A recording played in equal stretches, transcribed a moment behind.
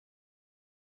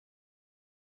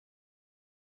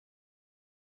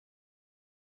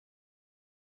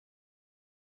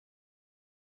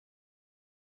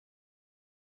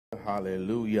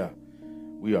hallelujah.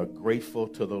 We are grateful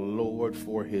to the Lord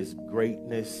for his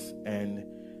greatness and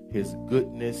his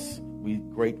goodness. We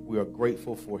are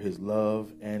grateful for his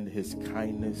love and his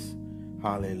kindness.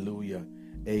 Hallelujah.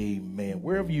 Amen.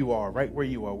 Wherever you are, right where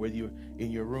you are, whether you're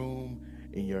in your room,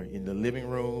 in the living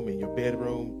room, in your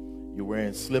bedroom, you're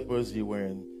wearing slippers, you're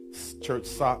wearing church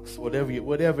socks,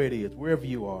 whatever it is, wherever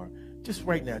you are, just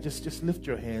right now, just lift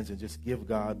your hands and just give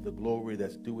God the glory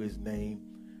that's due his name.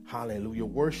 Hallelujah.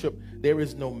 Worship, there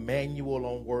is no manual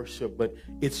on worship, but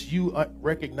it's you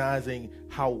recognizing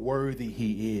how worthy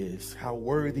he is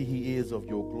of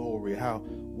your glory, how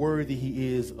worthy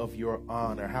he is of your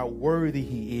honor, how worthy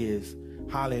he is.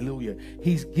 Hallelujah.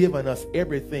 He's given us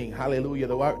everything. Hallelujah.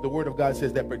 The word of God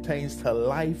says that pertains to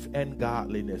life and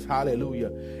godliness.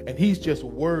 Hallelujah. And he's just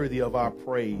worthy of our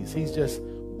praise. He's just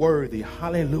worthy.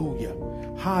 Hallelujah.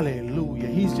 Hallelujah.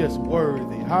 He's just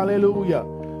worthy. Hallelujah.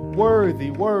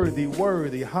 Worthy, worthy,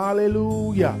 worthy.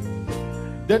 Hallelujah.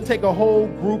 Doesn't take a whole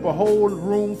group, a whole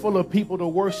room full of people to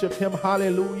worship him.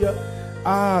 Hallelujah.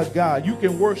 God, you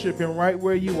can worship him right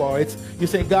where you are. You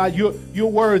say, God, you're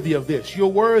worthy of this. You're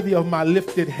worthy of my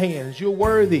lifted hands. You're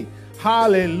worthy.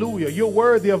 Hallelujah. You're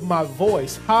worthy of my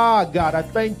voice. God, I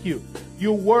thank you.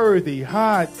 You're worthy.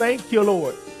 Thank you,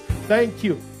 Lord. Thank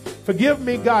you. Forgive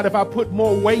me, God, if I put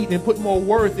more weight and put more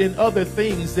worth in other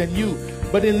things than you.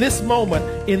 But in this moment,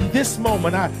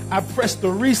 I press the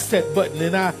reset button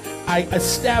and I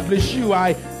establish you.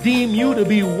 I deem you to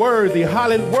be worthy.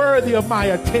 Hallelujah. Worthy of my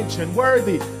attention.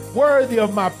 Worthy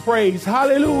of my praise.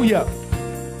 Hallelujah.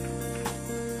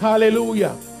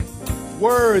 Hallelujah.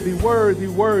 Worthy, worthy,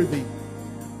 worthy.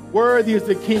 Worthy is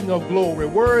the King of glory.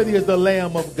 Worthy is the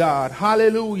Lamb of God.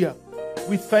 Hallelujah.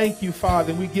 We thank you,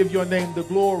 Father, and we give your name the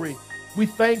glory. We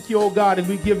thank you, oh God, and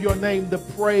we give your name the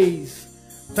praise.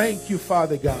 Thank you,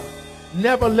 Father God.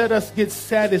 Never let us get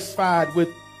satisfied with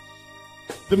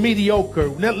the mediocre.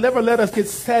 Never let us get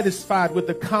satisfied with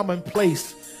the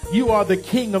commonplace. You are the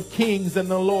King of kings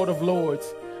and the Lord of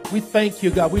lords. We thank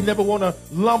you, God. We never want to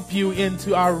lump you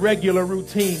into our regular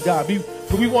routine, God.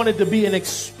 We want it to be an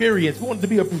experience. We want it to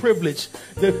be a privilege.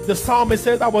 The psalmist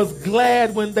says, I was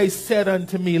glad when they said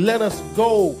unto me, let us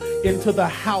go into the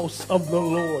house of the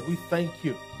Lord. We thank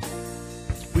you.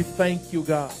 We thank you,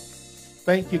 God.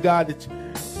 Thank you, God, that,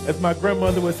 as my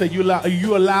grandmother would say, you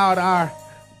allowed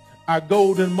our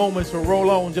golden moments to roll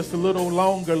on just a little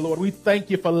longer, Lord. We thank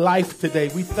you for life today.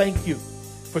 We thank you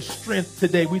for strength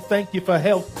today. We thank you for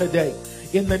health today.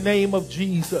 In the name of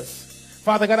Jesus.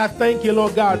 Father God, I thank you,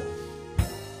 Lord God,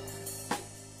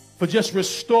 for just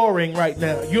restoring right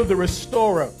now. You're the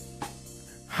restorer.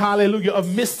 Hallelujah.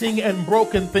 Of missing and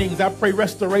broken things. I pray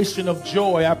restoration of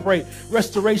joy. I pray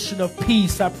restoration of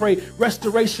peace. I pray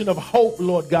restoration of hope,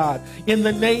 Lord God, in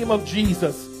the name of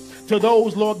Jesus. To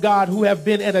those, Lord God, who have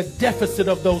been at a deficit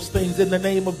of those things, in the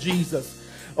name of Jesus.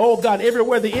 Oh God,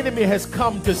 everywhere the enemy has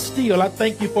come to steal, I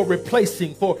thank you for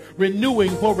replacing, for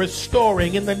renewing, for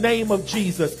restoring in the name of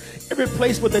Jesus. Every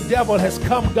place where the devil has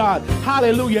come, God,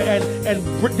 hallelujah, and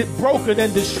broken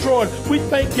and destroyed, we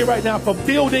thank you right now for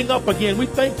building up again. We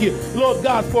thank you, Lord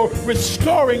God, for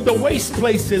restoring the waste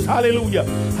places. Hallelujah.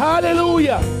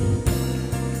 Hallelujah.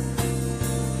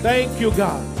 Thank you,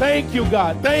 God. Thank you,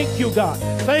 God. Thank you, God.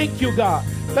 Thank you, God.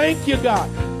 Thank you, God.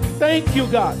 Thank you,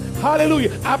 God.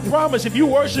 Hallelujah. I promise if you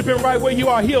worship him right where you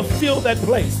are, he'll fill that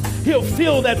place. He'll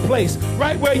fill that place.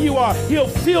 Right where you are, he'll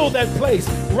fill that place.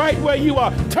 Right where you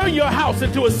are. Turn your house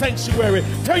into a sanctuary.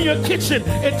 Turn your kitchen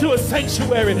into a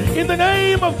sanctuary. In the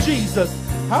name of Jesus.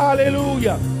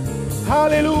 Hallelujah.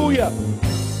 Hallelujah.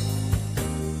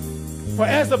 For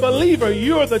as a believer,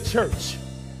 you're the church.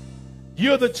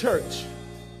 You're the church.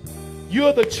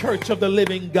 You're the church of the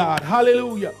living God.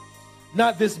 Hallelujah.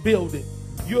 Not this building.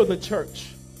 You're the church.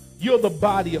 You're the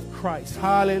body of Christ.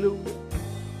 Hallelujah.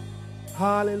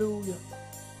 Hallelujah.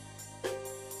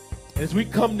 As we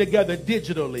come together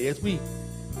digitally, as we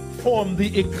form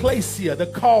the ecclesia, the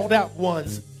called out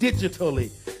ones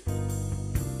digitally.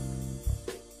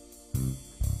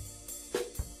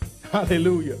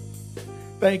 Hallelujah.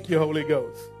 Thank you, Holy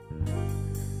Ghost.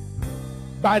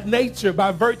 By nature,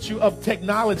 by virtue of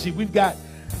technology,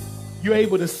 you're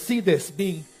able to see this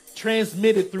being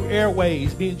transmitted through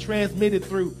airways, being transmitted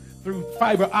through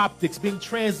fiber optics, being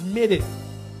transmitted.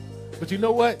 But you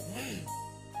know what?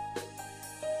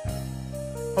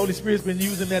 Holy Spirit's been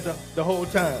using that the whole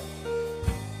time.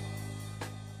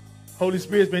 Holy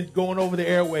Spirit's been going over the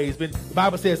airways. The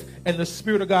Bible says, and the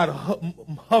Spirit of God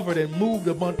hovered and moved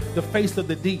among the face of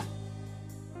the deep.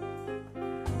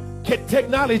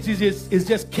 Technology is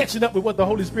just catching up with what the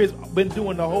Holy Spirit's been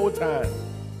doing the whole time.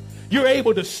 You're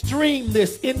able to stream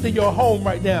this into your home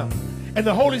right now. And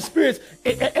the Holy Spirit,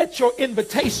 at your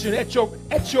invitation, at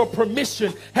your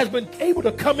permission, has been able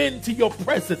to come into your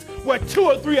presence. Where 2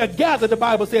 or 3 are gathered, the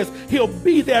Bible says he'll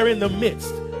be there in the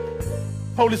midst.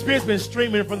 Holy Spirit's been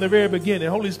streaming from the very beginning.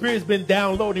 Holy Spirit's been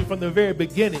downloading from the very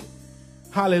beginning.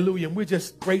 Hallelujah. And we're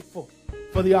just grateful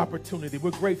for the opportunity.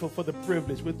 We're grateful for the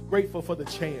privilege. We're grateful for the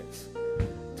chance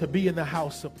to be in the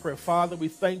house of prayer. Father, we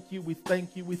thank you, we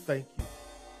thank you, we thank you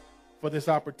for this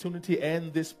opportunity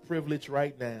and this privilege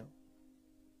right now.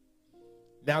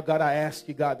 Now, God, I ask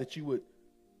you, God, that you would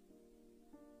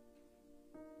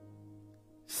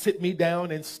sit me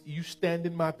down and you stand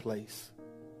in my place.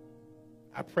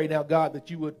 I pray now, God, that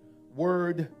you would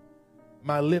word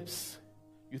my lips,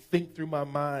 you think through my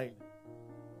mind,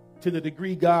 to the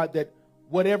degree, God, that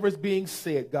whatever is being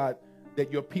said, God,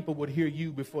 that your people would hear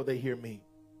you before they hear me.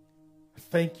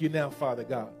 Thank you now, Father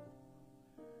God,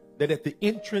 that at the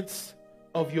entrance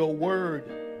of your word,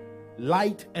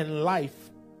 light and life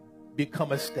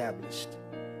become established.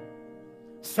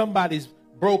 Somebody's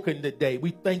broken today.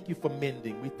 We thank you for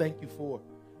mending. We thank you for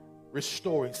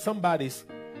restoring. Somebody's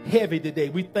heavy today.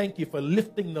 We thank you for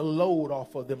lifting the load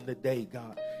off of them today,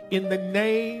 God. In the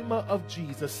name of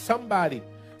Jesus,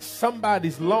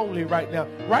 somebody's lonely right now,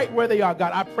 right where they are,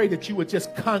 God. I pray that you would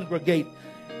just congregate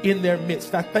in their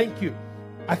midst. I thank you.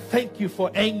 I thank you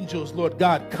for angels, Lord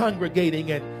God,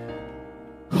 congregating and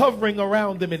hovering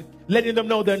around them and letting them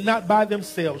know they're not by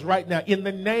themselves right now. In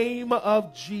the name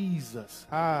of Jesus.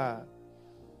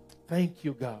 Thank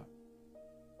you, God.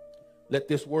 Let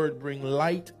this word bring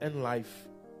light and life.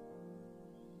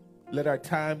 Let our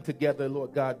time together,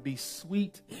 Lord God, be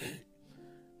sweet.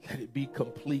 Let it be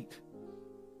complete.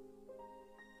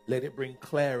 Let it bring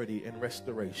clarity and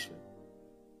restoration.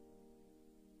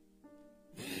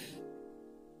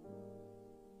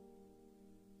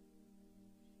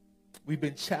 We've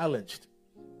been challenged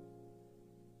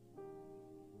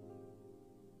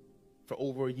for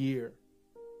over a year.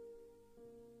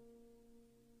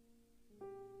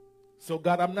 So,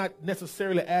 God, I'm not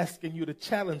necessarily asking you to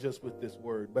challenge us with this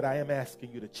word, but I am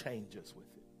asking you to change us with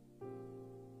it.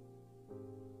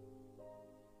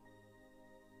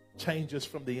 Change us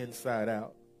from the inside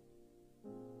out.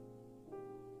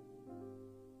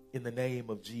 In the name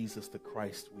of Jesus the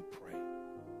Christ, we pray.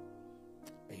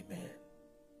 Amen.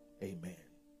 Amen.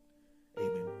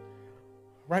 Amen.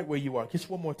 Right where you are, just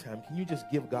one more time. Can you just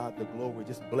give God the glory?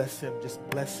 Just bless him. Just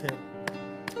bless him.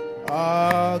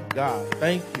 Oh, God,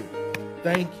 thank you.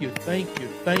 Thank you, thank you,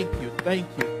 thank you, thank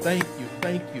you, thank you,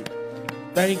 thank you,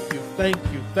 thank you, thank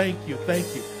you, thank you,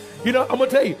 thank you. You know, I'm going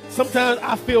to tell you, sometimes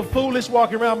I feel foolish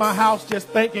walking around my house just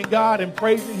thanking God and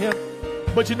praising him.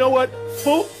 But you know what?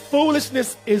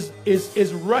 Foolishness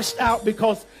is rushed out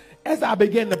because as I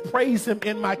begin to praise him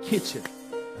in my kitchen,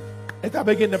 as I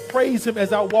begin to praise him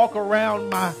as I walk around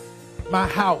my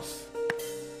house,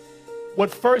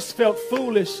 what first felt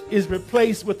foolish is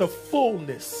replaced with a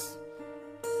fullness.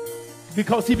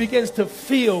 Because he begins to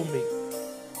feel me.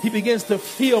 He begins to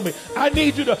feel me. I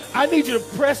need you to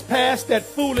press past that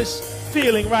foolish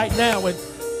feeling right now and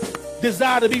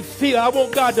desire to be filled. I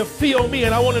want God to feel me,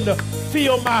 and I want him to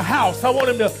feel my house. I want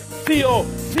him to feel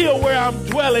where I'm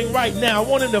dwelling right now. I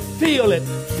want him to feel it.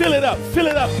 Fill it up,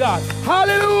 God.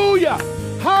 Hallelujah.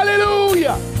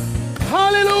 Hallelujah.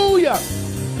 Hallelujah.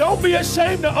 Don't be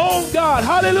ashamed to own God.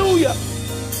 Hallelujah.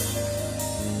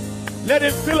 Let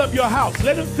him fill up your house.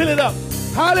 Let him fill it up.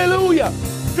 Hallelujah.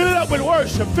 Fill it up with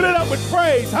worship. Fill it up with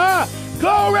praise.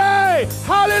 Glory.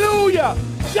 Hallelujah.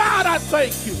 God, I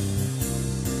thank you.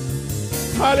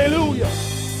 Hallelujah.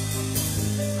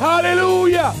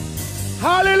 Hallelujah.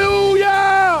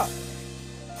 Hallelujah.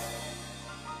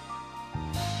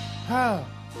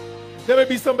 There may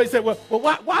be somebody say, well,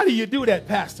 why do you do that,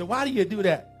 Pastor? Why do you do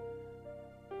that?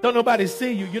 Don't nobody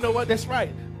see you. You know what? That's right.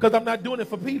 Because I'm not doing it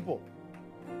for people.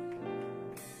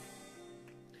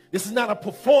 This is not a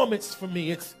performance for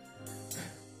me. It's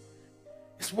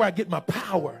where I get my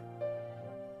power.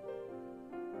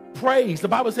 Praise. The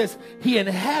Bible says he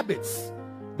inhabits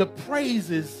the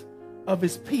praises of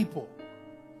his people.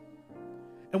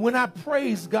 And when I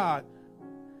praise God,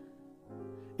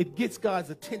 it gets God's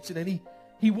attention, and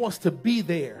he wants to be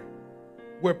there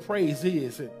where praise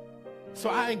is. And so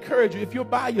I encourage you, if you're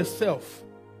by yourself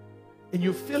and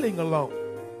you're feeling alone,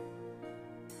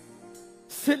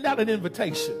 send out an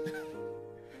invitation.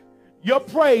 Your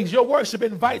praise, your worship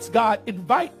invites God. It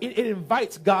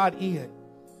invites God in.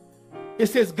 It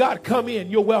says, God, come in.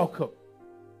 You're welcome.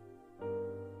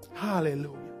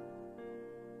 Hallelujah.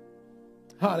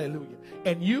 Hallelujah.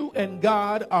 And you and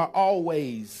God are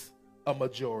always a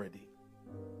majority.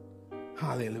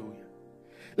 Hallelujah.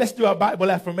 Let's do our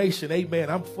Bible affirmation. Amen.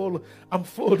 I'm full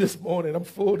this morning.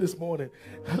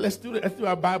 Let's do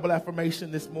our Bible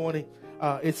affirmation this morning.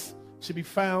 It should be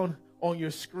found on your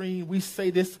screen. We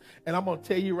say this, and I'm going to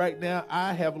tell you right now,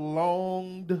 I have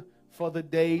longed for the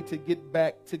day to get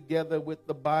back together with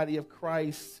the body of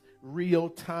Christ real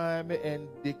time and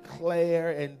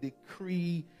declare and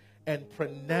decree and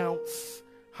pronounce,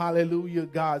 hallelujah,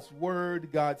 God's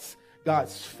word, God's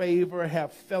favor,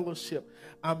 have fellowship.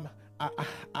 I'm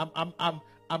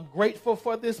grateful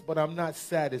for this, but I'm not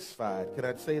satisfied. Can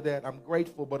I say that? I'm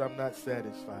grateful, but I'm not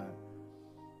satisfied.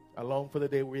 I long for the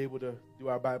day we're able to do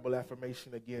our Bible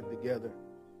affirmation again together.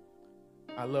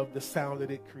 I love the sound that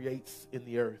it creates in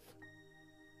the earth.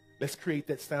 Let's create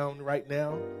that sound right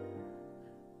now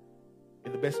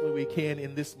in the best way we can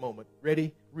in this moment.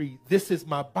 Ready? Read. This is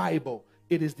my Bible.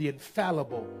 It is the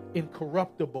infallible,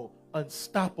 incorruptible,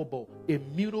 unstoppable,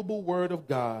 immutable word of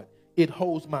God. It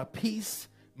holds my peace,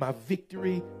 my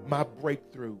victory, my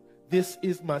breakthrough. This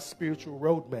is my spiritual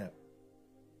roadmap.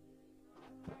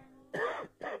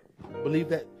 Believe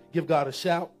that? Give God a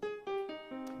shout.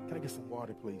 Can I get some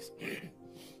water, please?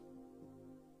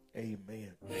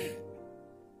 Amen.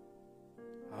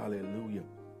 Hallelujah.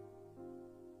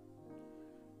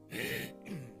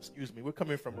 Excuse me. We're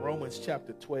coming from Romans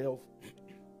chapter 12,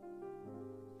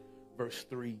 verse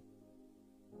 3.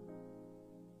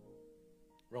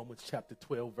 Romans chapter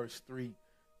 12, verse 3.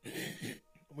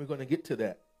 We're going to get to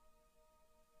that.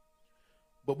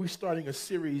 But we're starting a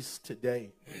series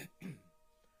today.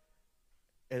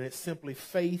 And it's simply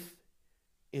faith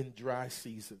in dry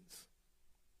seasons.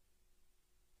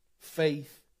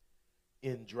 Faith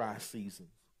in dry seasons.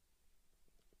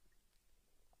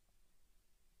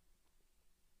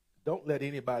 Don't let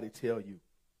anybody tell you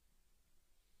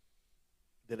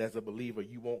that as a believer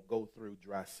you won't go through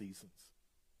dry seasons.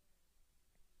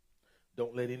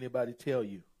 Don't let anybody tell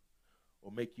you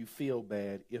or make you feel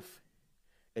bad if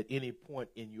at any point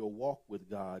in your walk with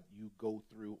God you go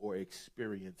through or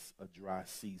experience a dry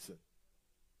season.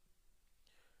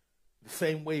 The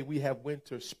same way we have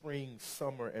winter, spring,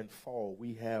 summer, and fall,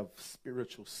 we have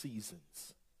spiritual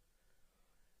seasons.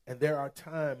 And there are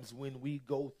times when we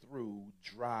go through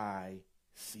dry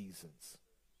seasons.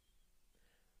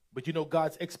 But you know,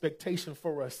 God's expectation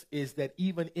for us is that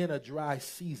even in a dry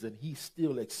season, he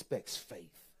still expects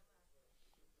faith.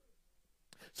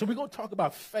 So we're going to talk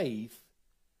about faith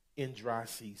in dry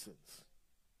seasons.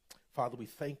 Father, we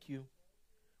thank you.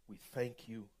 We thank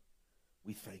you.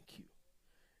 We thank you.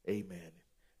 Amen.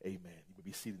 Amen. You will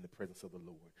be seated in the presence of the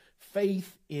Lord.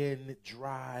 Faith in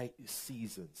dry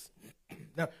seasons.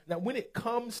 Now, when it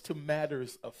comes to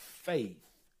matters of faith,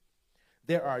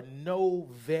 there are no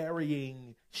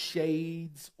varying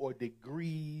shades or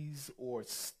degrees or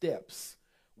steps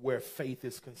where faith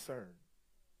is concerned.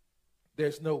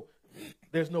 There's no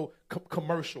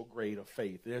commercial grade of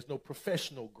faith. There's no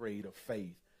professional grade of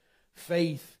faith.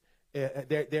 Faith,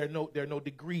 there are no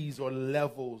degrees or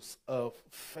levels of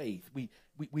faith.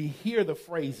 We hear the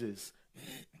phrases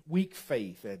weak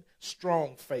faith and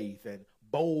strong faith and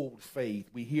bold faith.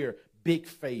 We hear big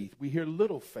faith. We hear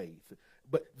little faith.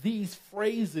 But these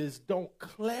phrases don't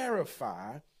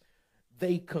clarify.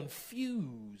 They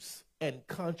confuse and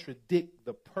contradict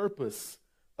the purpose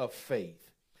of faith.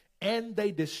 And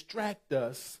they distract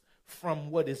us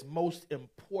from what is most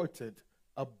important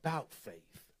about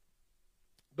faith.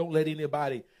 Don't let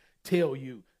anybody tell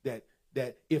you that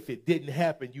if it didn't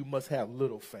happen, you must have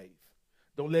little faith.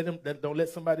 Don't let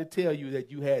somebody tell you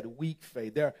that you had weak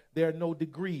faith. There are no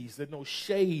degrees, there are no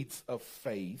shades of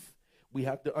faith. We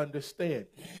have to understand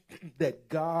that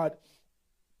God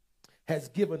has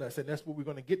given us, and that's what we're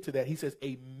going to get to that. He says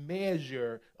a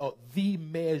measure, the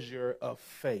measure of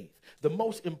faith. The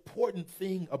most important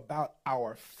thing about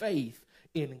our faith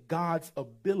in God's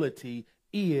ability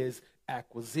is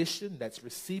acquisition, that's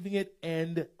receiving it,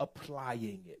 and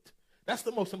applying it. That's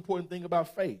the most important thing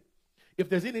about faith. If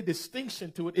there's any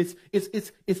distinction to it,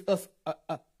 it's us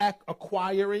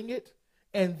acquiring it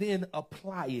and then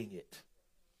applying it.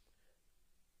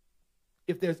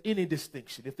 If there's any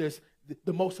distinction, if there's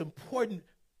the most important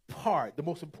part, the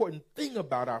most important thing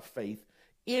about our faith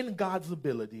in God's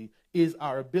ability is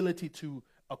our ability to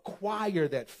acquire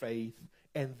that faith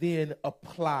and then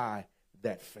apply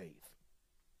that faith.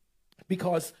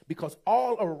 Because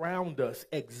all around us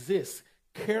exists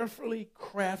carefully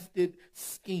crafted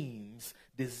schemes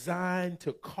designed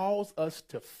to cause us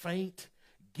to faint,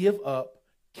 give up,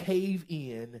 cave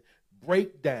in,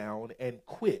 break down, and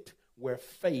quit where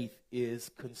faith is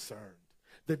concerned.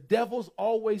 The devil's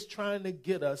always trying to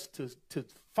get us to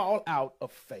fall out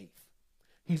of faith.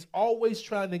 He's always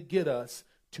trying to get us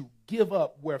to give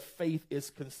up where faith is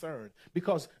concerned.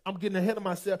 Because I'm getting ahead of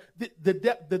myself.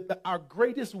 Our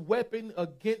greatest weapon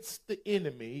against the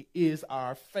enemy is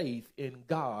our faith in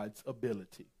God's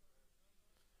ability.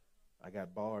 I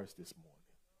got bars this morning.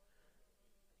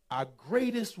 Our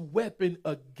greatest weapon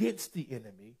against the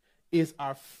enemy is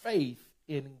our faith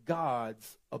in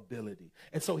God's ability.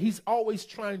 And so he's always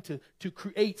trying to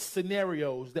create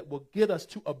scenarios that will get us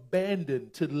to abandon,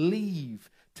 to leave,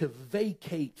 to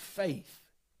vacate faith.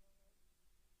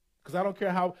 Because I don't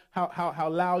care how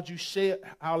loud you share,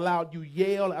 how loud you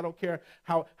yell. I don't care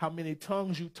how many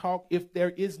tongues you talk. If there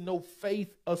is no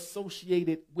faith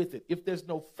associated with it, if there's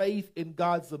no faith in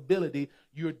God's ability,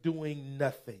 you're doing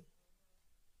nothing.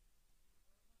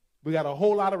 We got a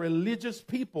whole lot of religious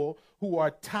people who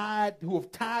have tied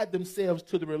themselves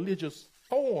to the religious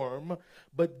form,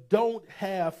 but don't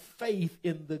have faith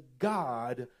in the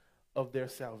God of their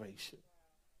salvation.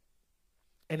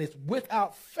 And it's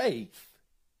without faith,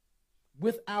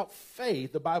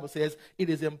 the Bible says it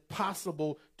is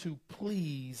impossible to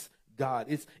please God.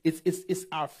 It's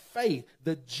our faith.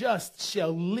 The just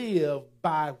shall live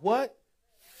by what?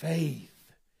 Faith.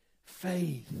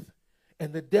 Faith.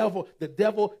 And the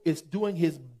devil is doing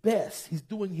his best. He's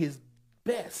doing his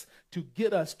best to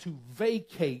get us to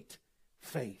vacate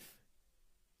faith.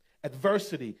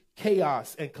 Adversity,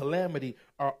 chaos, and calamity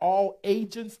are all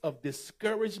agents of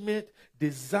discouragement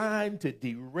designed to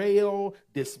derail,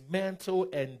 dismantle,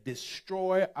 and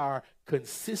destroy our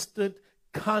consistent,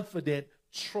 confident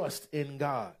trust in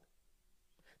God.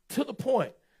 To the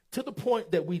point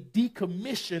that we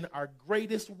decommission our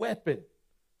greatest weapon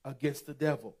against the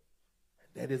devil.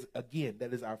 That is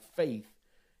our faith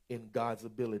in God's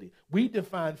ability. We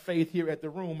define faith here at the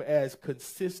room as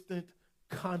consistent,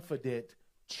 confident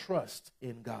trust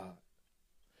in God.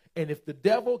 And if the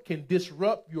devil can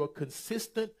disrupt your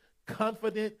consistent,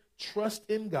 confident trust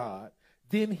in God,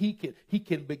 then he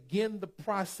can begin the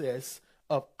process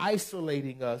of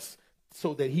isolating us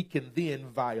so that he can then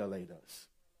violate us.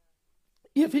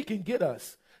 If he can get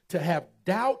us to have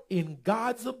doubt in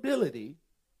God's ability,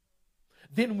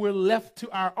 then we're left to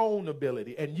our own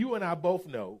ability. And you and I both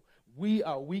know we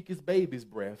are weak as baby's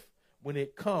breath when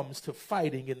it comes to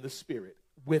fighting in the spirit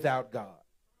without God.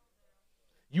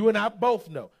 You and I both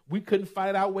know we couldn't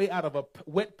fight our way out of a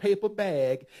wet paper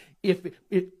bag if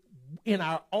in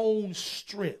our own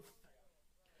strength.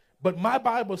 But my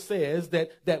Bible says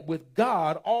that with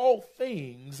God, all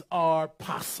things are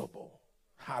possible.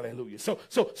 Hallelujah. So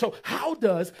how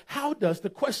does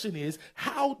the question is,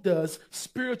 how does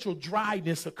spiritual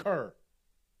dryness occur?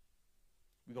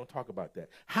 We're going to talk about that.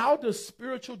 How does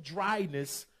spiritual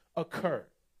dryness occur?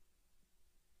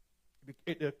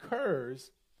 It occurs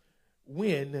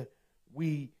when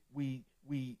we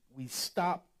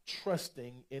stop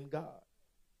trusting in God.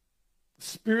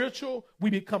 We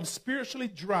become spiritually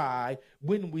dry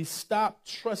when we stop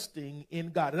trusting in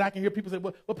God. And I can hear people say,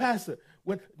 well Pastor,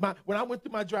 when I went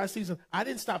through my dry season, I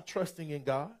didn't stop trusting in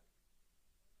God.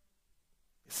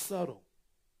 It's subtle.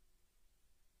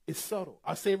 It's subtle.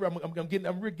 I say I'm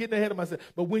getting ahead of myself.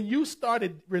 But when you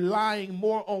started relying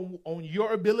more on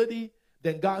your ability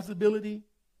than God's ability,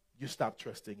 you stop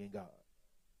trusting in God.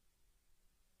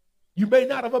 You may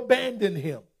not have abandoned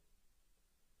him.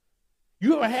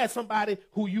 You ever had somebody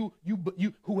who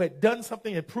had done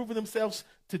something and proven themselves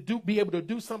to be able to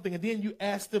do something, and then you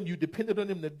asked them, you depended on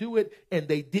them to do it, and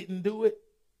they didn't do it?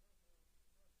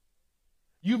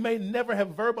 You may never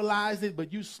have verbalized it,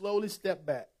 but you slowly stepped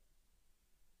back.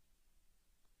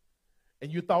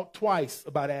 And you thought twice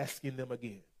about asking them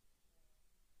again.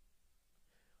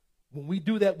 When we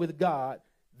do that with God,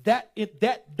 that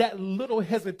little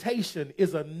hesitation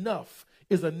is enough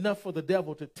for the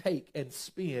devil to take and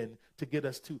spin to get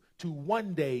us to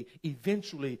one day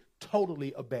eventually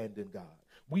totally abandon God.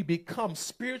 We become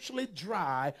spiritually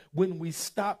dry when we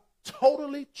stop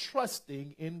totally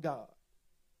trusting in God.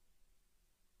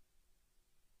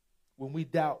 When we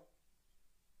doubt,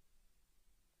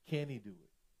 can he do it?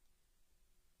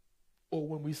 Or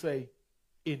when we say,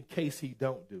 in case he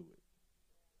don't do it.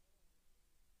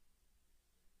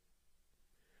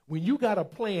 When you got a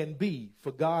plan B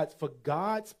for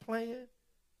God's plan,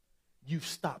 you've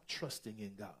stopped trusting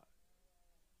in God.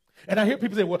 And I hear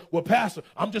people say, well, Pastor,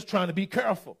 I'm just trying to be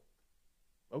careful.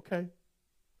 Okay.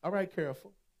 All right,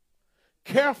 careful.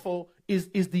 Careful is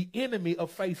the enemy of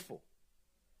faithful.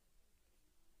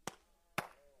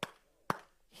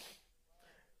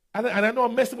 And I know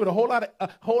I'm messing with a whole lot of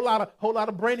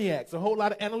brainiacs, a whole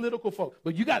lot of analytical folks.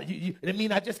 But I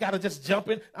mean, I just got to just jump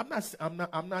in. I'm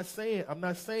not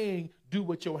saying do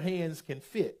what your hands can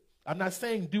fit. I'm not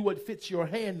saying do what fits your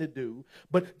hand to do,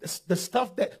 but the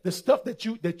stuff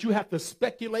that you have to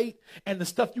speculate and the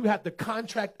stuff you have to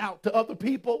contract out to other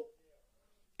people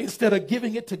instead of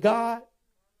giving it to God.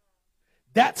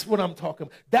 That's what I'm talking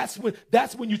about.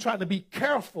 That's when you're trying to be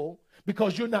careful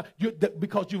because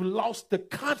because you've lost the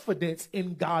confidence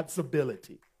in God's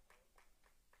ability.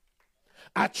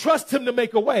 I trust him to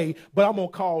make a way, but I'm gonna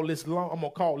call this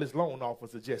loan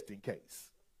officer just in case.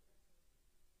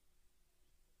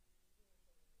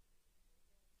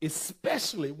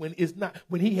 Especially when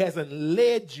he hasn't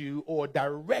led you or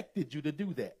directed you to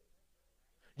do that.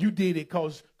 You did it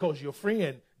because your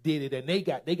friend did it and they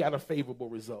got a favorable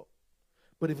result.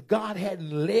 But if God hadn't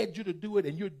led you to do it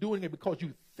and you're doing it because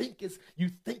you think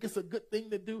it's a good thing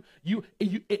to do,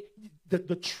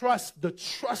 the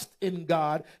trust in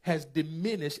God has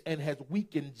diminished and has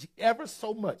weakened ever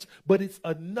so much. But it's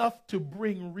enough to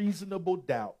bring reasonable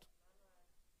doubt.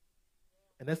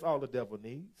 And that's all the devil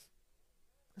needs.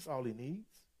 That's all he needs.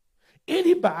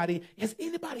 Has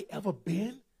anybody ever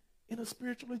been in a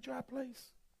spiritually dry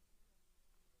place?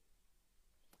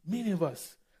 Many of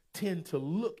us tend to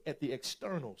look at the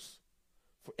externals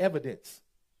for evidence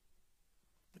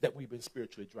that we've been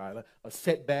spiritually dry. A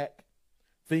setback,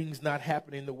 things not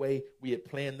happening the way we had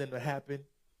planned them to happen,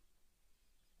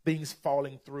 things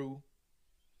falling through.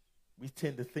 We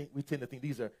tend to think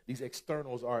these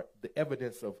externals are the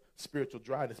evidence of spiritual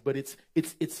dryness, but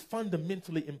it's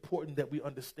fundamentally important that we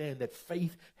understand that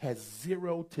faith has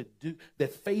zero to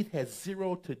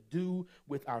do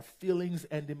with our feelings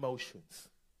and emotions.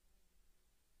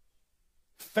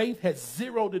 Faith has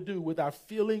zero to do with our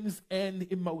feelings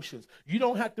and emotions. You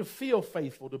don't have to feel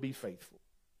faithful to be faithful.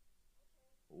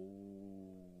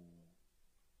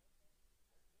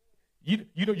 You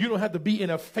don't have to be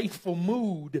in a faithful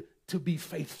mood to be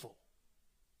faithful.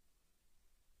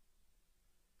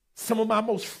 Some of my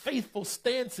most faithful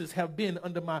stances have been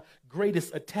under my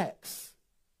greatest attacks.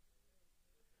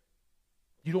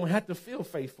 You don't have to feel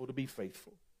faithful to be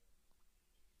faithful.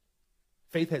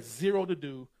 Faith has zero to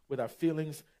do with our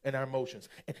feelings and our emotions.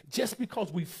 And just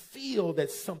because we feel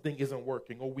that something isn't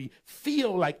working or we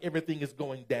feel like everything is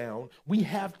going down, we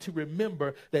have to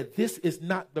remember that this is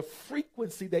not the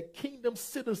frequency that kingdom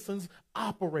citizens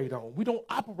operate on. We don't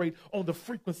operate on the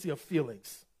frequency of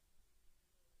feelings.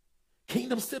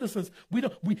 Kingdom citizens,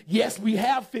 we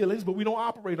have feelings, but we don't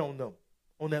operate on them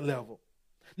on that level.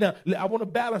 Now, I want to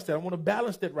balance that. I want to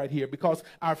balance that right here because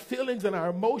our feelings and our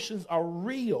emotions are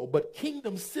real, but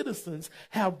kingdom citizens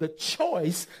have the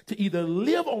choice to either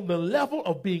live on the level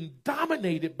of being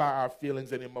dominated by our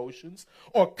feelings and emotions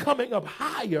or coming up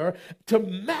higher to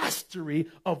mastery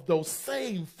of those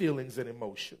same feelings and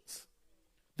emotions.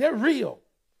 They're real.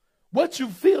 What you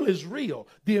feel is real.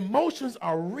 The emotions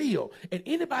are real. And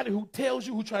anybody who tells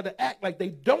you, who try to act like they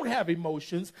don't have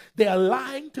emotions, they're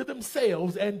lying to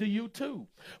themselves and to you too.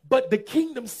 But the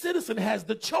kingdom citizen has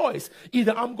the choice.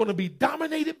 Either I'm going to be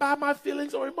dominated by my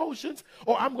feelings or emotions,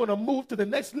 or I'm going to move to the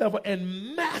next level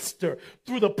and master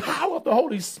through the power of the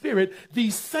Holy Spirit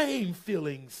these same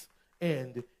feelings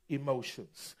and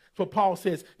emotions. So Paul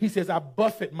says, he says, I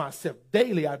buffet myself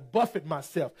daily. I buffet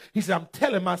myself. He says, I'm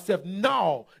telling myself,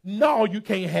 no, you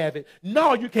can't have it.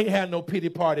 No, you can't have no pity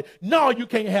party. No, you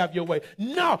can't have your way.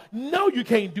 No, you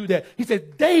can't do that. He says,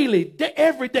 daily,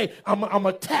 every day, I'm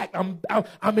attacked.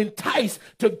 I'm enticed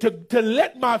to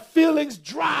let my feelings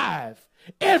drive.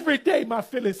 Every day my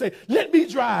feelings say, let me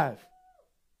drive.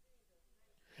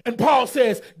 And Paul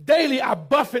says, daily I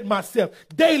buffet myself.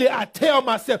 Daily I tell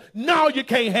myself, no, you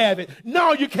can't have it.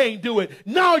 No, you can't do it.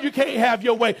 No, you can't have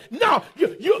your way. No,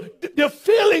 the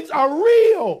feelings are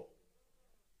real.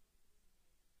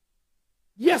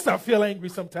 Yes, I feel angry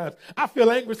sometimes. I feel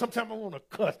angry sometimes I want to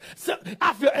cuss.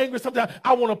 I feel angry sometimes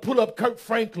I want to pull up Kirk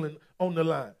Franklin on the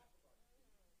line.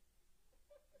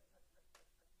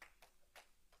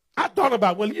 I thought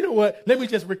about, well, you know what? Let me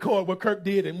just record what Kirk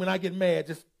did, and when I get mad,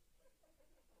 just...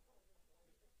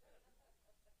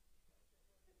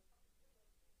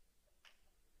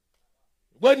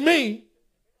 Wasn't me.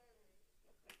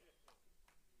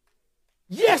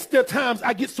 Yes, there are times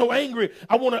I get so angry.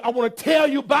 I want to tell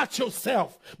you about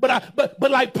yourself. But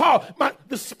like Paul,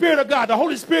 the Spirit of God, the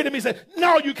Holy Spirit in me said,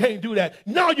 no, you can't do that.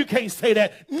 No, you can't say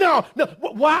that. No.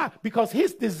 Why? Because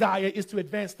his desire is to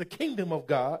advance the kingdom of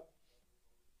God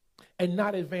and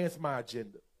not advance my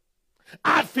agenda.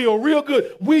 I feel real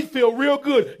good. We feel real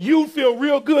good. You feel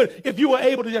real good if you were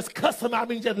able to just cuss them out,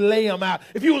 just lay them out.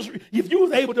 If you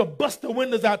was able to bust the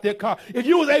windows out their car. If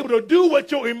you was able to do what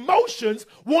your emotions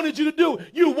wanted you to do,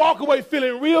 you walk away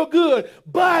feeling real good.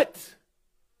 But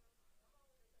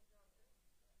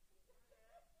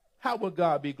how will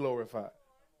God be glorified?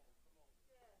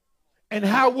 And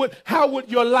how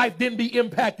would your life then be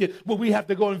impacted? Will we have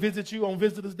to go and visit you on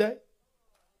Visitor's Day?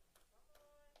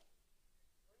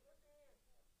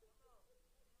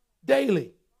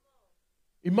 Daily.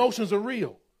 Emotions are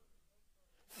real.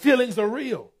 Feelings are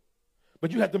real.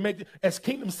 But you have to make, as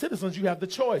kingdom citizens, you have the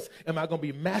choice. Am I going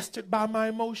to be mastered by my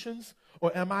emotions,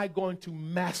 or am I going to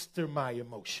master my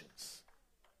emotions?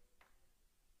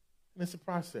 And it's a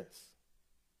process.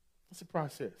 It's a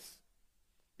process.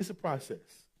 It's a process.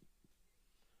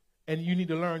 And you need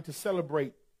to learn to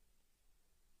celebrate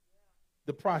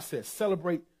the process.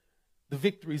 Celebrate the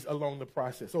victories along the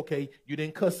process. Okay, you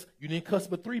didn't cuss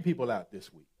but 3 people out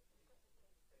this week.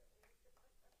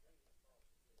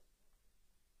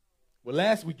 Well,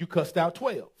 last week you cussed out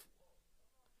 12.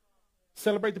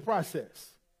 Celebrate the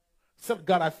process. So,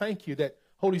 God, I thank you that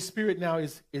Holy Spirit now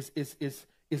is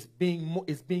being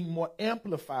more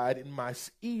amplified in my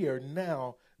ear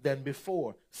now than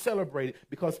before. Celebrate it,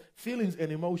 because feelings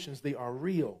and emotions, they are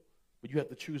real, but you have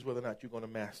to choose whether or not you're going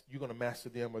to master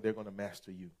them, or they're going to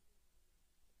master you.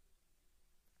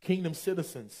 Kingdom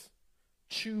citizens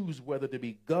choose whether to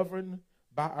be governed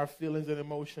by our feelings and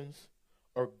emotions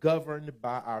or governed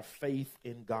by our faith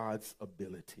in God's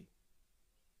ability.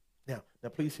 Now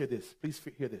please hear this. Please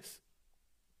hear this.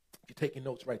 If you're taking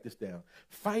notes, write this down.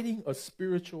 Fighting a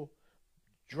spiritual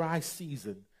dry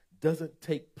season doesn't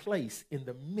take place in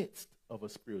the midst of a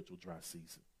spiritual dry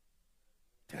season.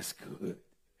 That's good.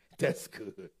 That's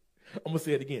good. I'm going to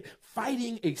say it again.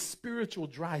 Fighting a spiritual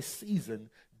dry season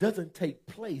doesn't take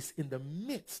place in the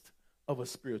midst of a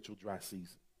spiritual dry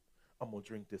season. I'm going to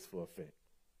drink this for effect.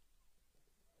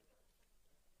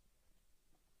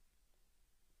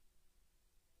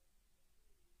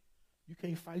 You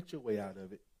can't fight your way out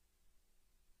of it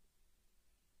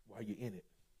while you're in it.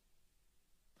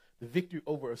 The victory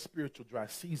over a spiritual dry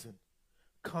season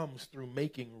comes through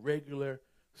making regular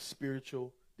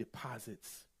spiritual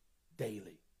deposits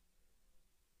daily.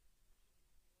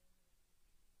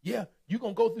 Yeah, you're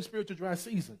going to go through spiritual dry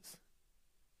seasons.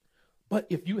 But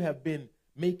if you have been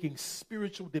making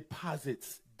spiritual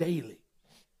deposits daily,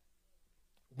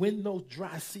 when those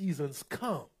dry seasons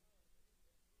come,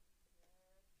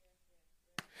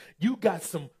 you got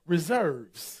some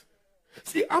reserves.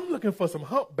 See, I'm looking for some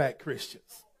humpback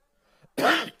Christians.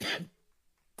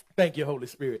 Thank you, Holy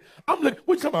Spirit. We're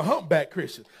talking about humpback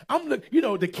Christians.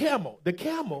 The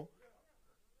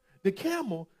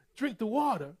camel drink the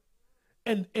water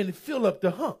and fill up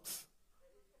the humps.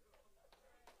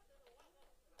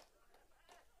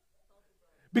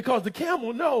 Because the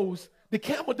camel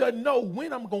doesn't know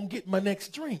when I'm going to get my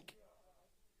next drink.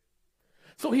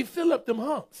 So he fill up them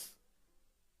humps.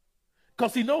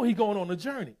 Because he know he's going on a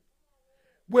journey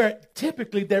where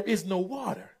typically there is no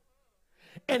water.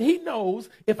 And he knows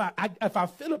if I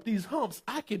fill up these humps,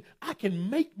 I can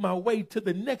make my way to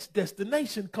the next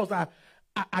destination because I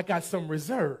got some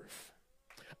reserve.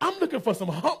 I'm looking for some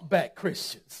humpback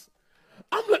Christians.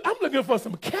 I'm looking for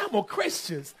some camel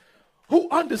Christians who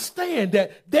understand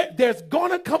that there's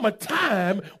going to come a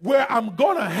time where I'm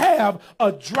going to have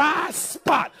a dry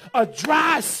spot, a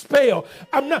dry spell.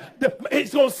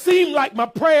 It's going to seem like my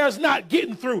prayer's not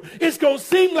getting through. It's going to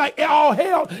seem like all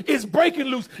hell is breaking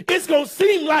loose. It's going to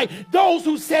seem like those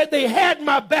who said they had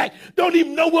my back don't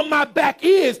even know what my back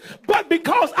is. But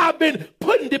because I've been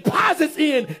putting deposits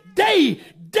in day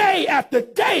after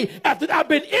day after I've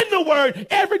been in the Word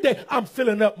every day, I'm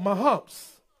filling up my humps.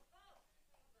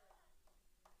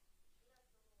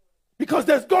 Because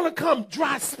there's going to come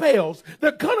dry spells.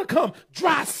 There's going to come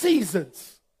dry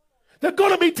seasons. There are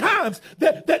going to be times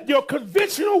that your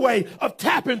conventional way of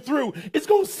tapping through it's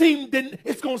going to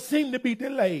seem to be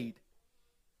delayed.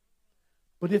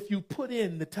 But if you put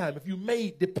in the time, if you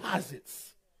made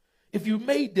deposits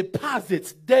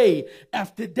day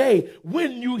after day,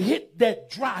 when you hit that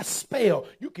dry spell,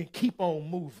 you can keep on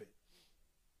moving.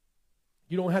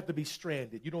 You don't have to be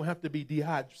stranded. You don't have to be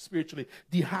spiritually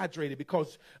dehydrated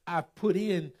because I've put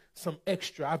in some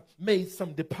extra. I've made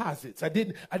some deposits. I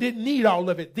didn't need all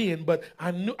of it then, but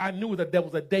I knew that there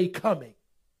was a day coming.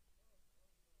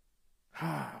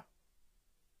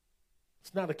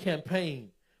 It's not a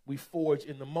campaign we forge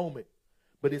in the moment,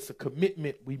 but it's a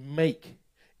commitment we make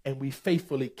and we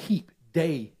faithfully keep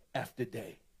day after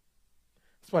day.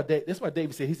 That's why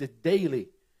David said, he said, daily,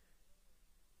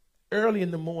 early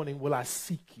in the morning will I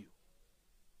seek you.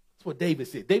 That's what David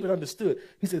said. David understood.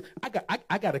 He said,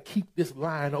 I got to keep this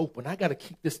line open. I got to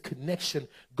keep this connection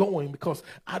going because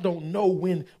I don't know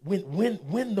when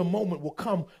the moment will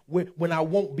come when I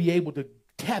won't be able to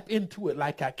tap into it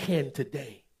like I can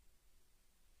today.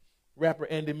 Rapper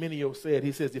Andy Mineo said,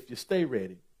 he says, if you stay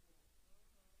ready,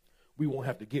 we won't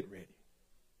have to get ready.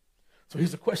 So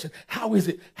here's the question. How is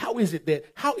it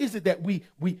that we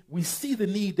see the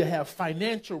need to have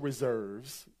financial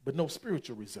reserves, but no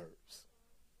spiritual reserves?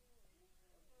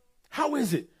 How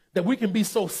is it that we can be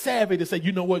so savvy to say,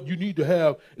 you know what, you need to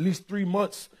have at least 3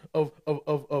 months of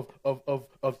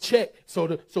check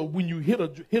so when you hit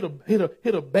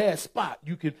a bad spot,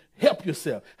 you can help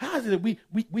yourself? How is it that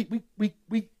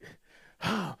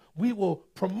we will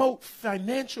promote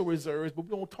financial reserves, but we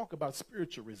don't talk about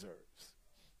spiritual reserves?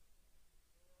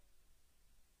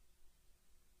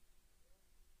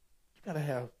 You got to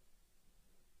have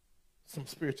some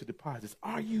spiritual deposits.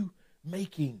 Are you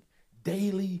making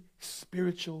daily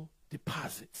spiritual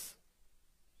deposits?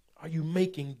 Are you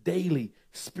making daily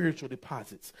spiritual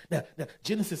deposits? Now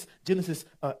Genesis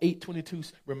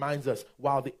 8:22 reminds us,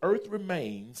 while the earth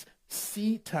remains,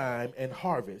 seed time and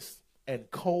harvest, and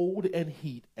cold and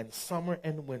heat, and summer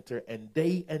and winter, and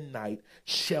day and night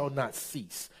shall not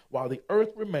cease. While the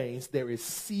earth remains, there is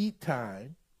seed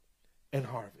time and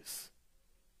harvest.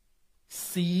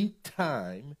 Seed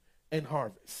time and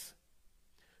harvest.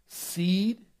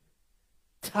 Seed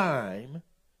time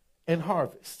and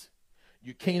harvest.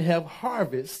 You can't have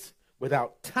harvest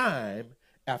without time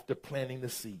after planting the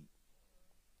seed.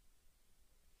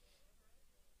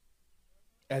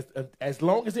 As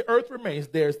long as the earth remains,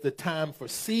 there's the time for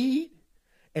seed,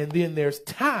 and then there's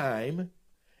time,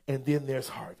 and then there's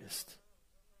harvest.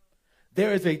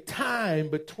 There is a time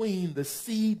between the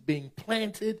seed being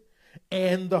planted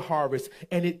and the harvest,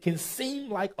 and it can seem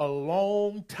like a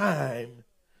long time,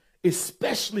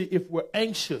 especially if we're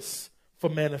anxious for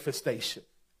manifestation.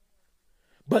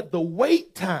 But the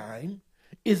wait time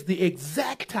is the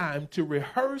exact time to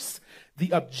rehearse the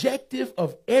objective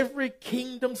of every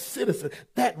kingdom citizen.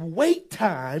 That wait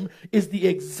time is the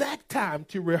exact time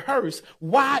to rehearse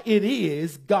why it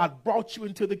is God brought you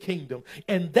into the kingdom.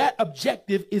 And that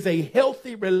objective is a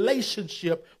healthy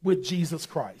relationship with Jesus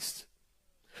Christ.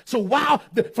 So while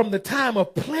from the time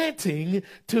of planting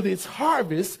to this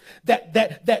harvest,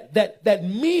 that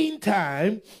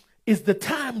meantime is the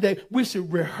time that we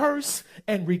should rehearse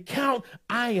and recount.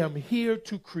 I am here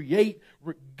to create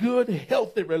good,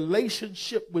 healthy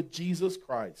relationship with Jesus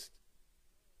Christ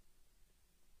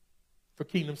for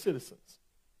kingdom citizens.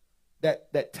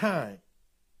 That time,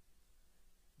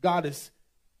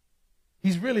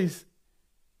 He's really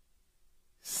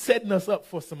setting us up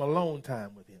for some alone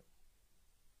time with Him.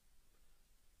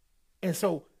 And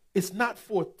so it's not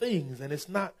for things, and it's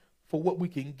not for what we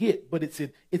can get, but it's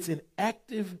an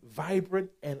active,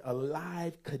 vibrant, and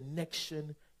alive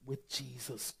connection with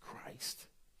Jesus Christ.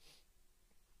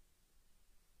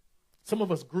 Some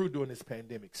of us grew during this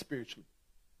pandemic spiritually.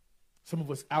 Some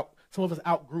of us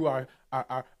outgrew our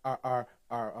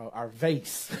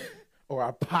vase or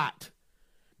our pot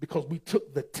because we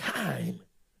took the time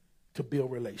to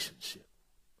build relationship.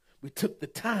 We took the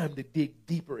time to dig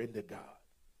deeper into God.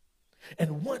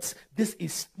 And once this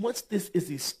is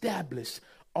established,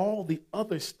 all the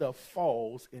other stuff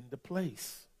falls into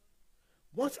place.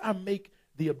 Once I make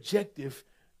the objective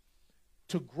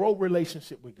to grow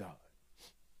relationship with God,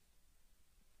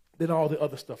 then all the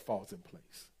other stuff falls in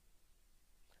place.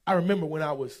 I remember when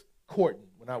I was courting,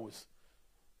 when I was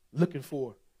looking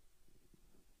for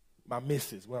my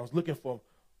missus, when I was looking for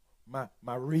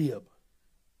my rib.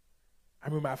 I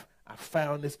remember I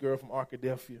found this girl from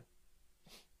Arkadelphia.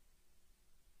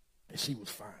 And she was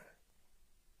fine.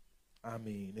 I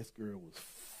mean, this girl was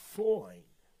fine.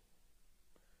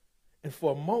 And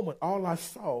for a moment, all I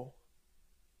saw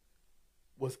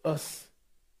was us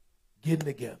getting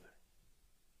together.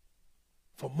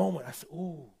 For a moment, I said,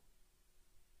 ooh,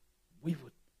 we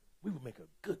would make a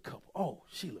good couple. Oh,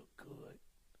 she looked good.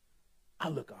 I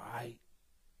look all right.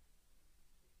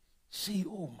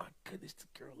 Oh my goodness, the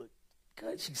girl looked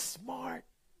good. She's smart.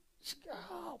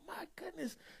 Oh my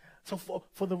goodness. So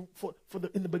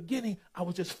in the beginning, I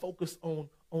was just focused on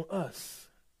us.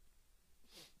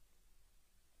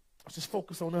 I was just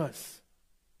focused on us.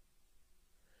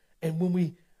 And when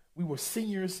we were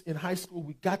seniors in high school,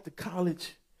 we got to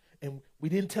college, and we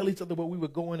didn't tell each other where we were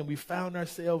going, and we found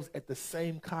ourselves at the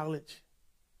same college.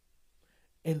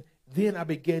 And then I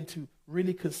began to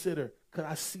really consider, could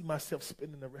I see myself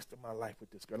spending the rest of my life with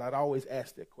this girl? I'd always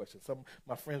ask that question. Some of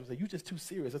my friends would say, "You're just too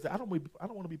serious." I said, I don't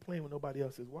want to be playing with nobody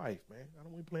else's wife, man. I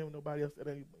don't want to be playing with nobody else that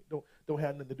don't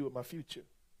have nothing to do with my future.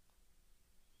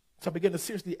 So I began to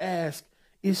seriously ask,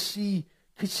 is she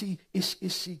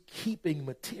keeping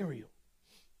material?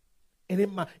 And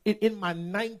in my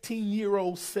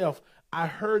 19-year-old self, I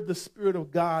heard the Spirit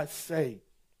of God say,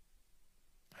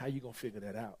 how you going to figure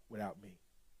that out without me?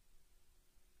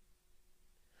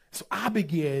 So I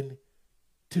began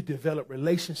to develop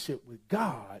relationship with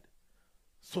God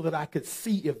so that I could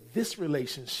see if this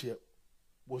relationship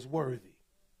was worthy.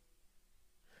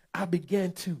 I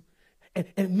began to,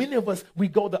 and many of us, we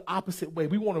go the opposite way.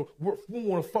 We want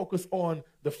to focus on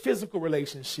the physical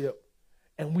relationship,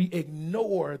 and we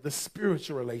ignore the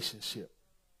spiritual relationship.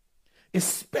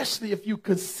 Especially if you're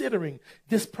considering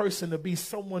this person to be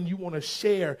someone you want to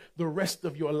share the rest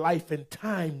of your life and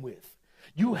time with.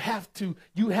 You have to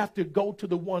go to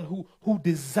the one who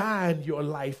designed your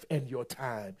life and your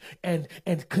time and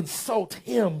consult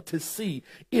him to see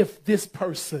if this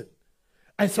person.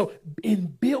 And so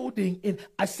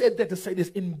I said that to say this,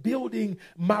 in building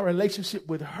my relationship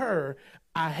with her,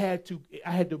 I had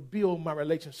to build my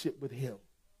relationship with him.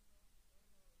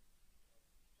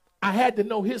 I had to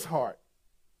know his heart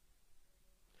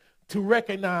to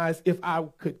recognize if I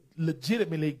could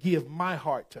legitimately give my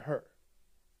heart to her.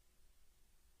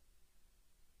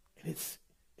 And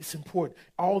it's important.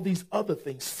 All these other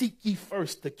things, seek ye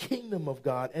first the kingdom of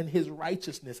God and his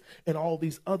righteousness, and all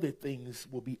these other things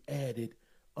will be added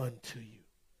unto you.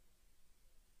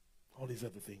 All these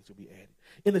other things will be added.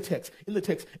 In the text,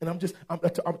 and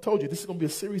I told you this is going to be a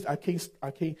series. I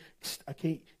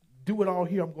can't do it all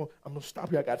here. I'm going to stop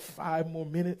here. I got 5 more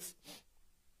minutes.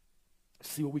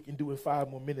 See what we can do in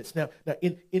 5 more minutes. Now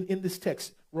in this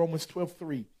text, Romans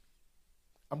 12:3,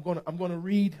 I'm going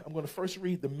to first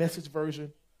read the Message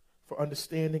version for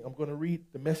understanding. I'm going to read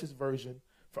the Message version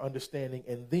for understanding,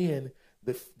 and then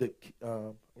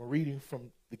I'm reading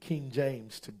from the King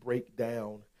James to break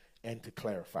down and to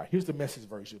clarify. Here's the Message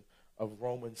version of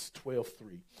Romans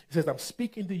 12:3. It says, I'm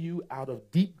speaking to you out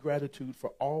of deep gratitude for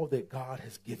all that God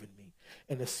has given me,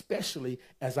 and especially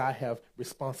as I have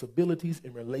responsibilities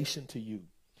in relation to you.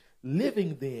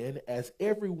 Living then, as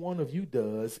every one of you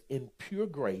does, in pure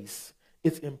grace,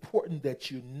 it's important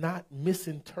that you not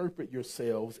misinterpret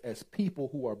yourselves as people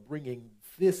who are bringing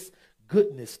this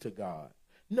goodness to God.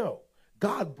 No,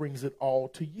 God brings it all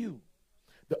to you.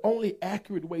 The only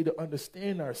accurate way to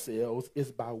understand ourselves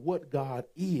is by what God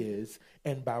is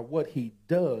and by what he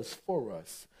does for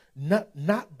us,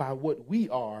 not by what we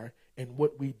are and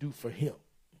what we do for him.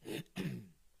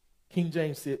 King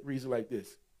James reads it like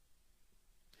this.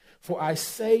 For I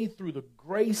say through the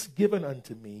grace given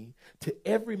unto me, to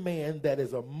every man that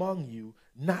is among you,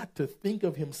 not to think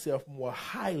of himself more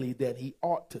highly than he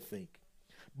ought to think,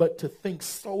 but to think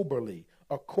soberly,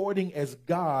 according as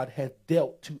God hath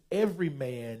dealt to every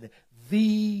man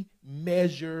the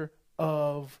measure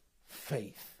of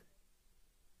faith.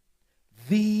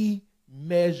 The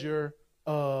measure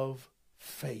of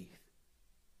faith.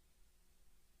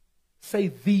 Say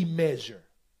the measure.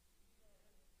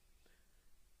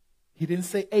 He didn't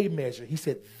say a measure. He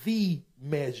said the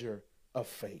measure of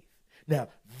faith. Now,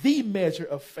 the measure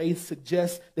of faith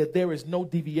suggests that there is no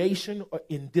deviation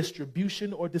in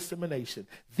distribution or dissemination.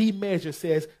 The measure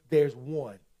says there's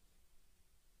one.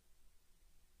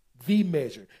 The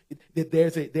measure.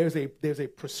 There's a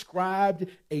prescribed,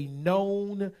 a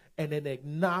known, and an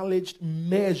acknowledged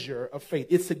measure of faith.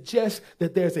 It suggests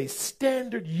that there's a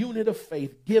standard unit of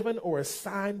faith given or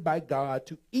assigned by God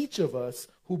to each of us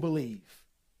who believe.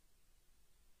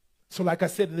 So like I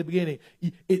said in the beginning,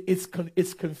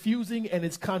 it's confusing and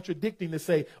it's contradicting to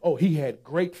say, oh, he had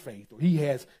great faith, or he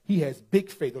has big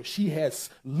faith, or she has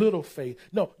little faith.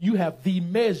 No, you have the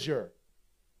measure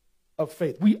of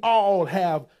faith. We all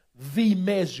have the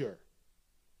measure.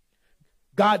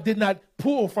 God did not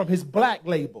pull from his black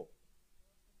label.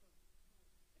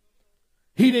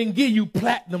 He didn't give you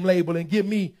platinum label and give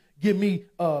me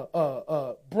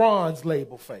bronze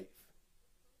label faith.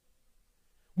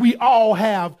 We all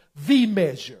have the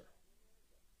measure.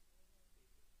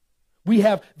 We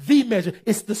have the measure.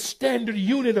 It's the standard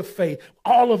unit of faith.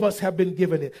 All of us have been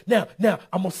given it. Now,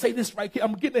 I'm going to say this right here.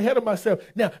 I'm getting ahead of myself.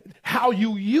 Now, how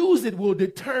you use it will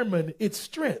determine its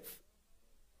strength.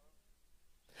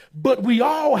 But we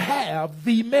all have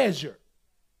the measure.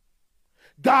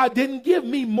 God didn't give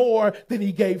me more than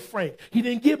he gave Frank. He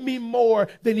didn't give me more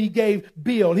than he gave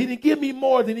Bill. He didn't give me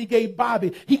more than he gave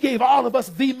Bobby. He gave all of us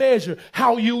the measure.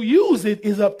 How you use it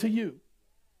is up to you.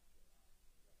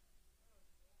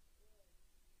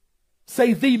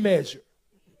 Say the measure.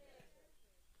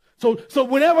 So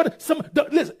whenever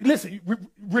listen,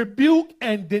 rebuke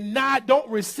and deny,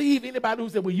 don't receive anybody who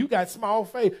said, well, you got small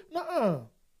faith. Nuh-uh.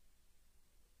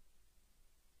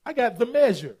 I got the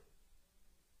measure.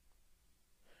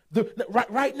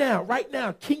 Right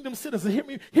now, kingdom citizens, hear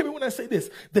me when I say this.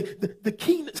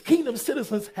 The kingdom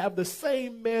citizens have the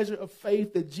same measure of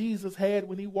faith that Jesus had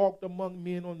when he walked among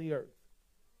men on the earth.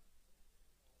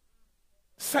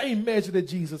 Same measure that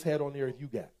Jesus had on the earth you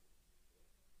got.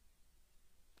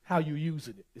 How you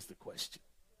using it is the question.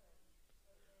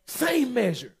 Same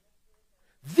measure.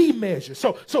 The measure.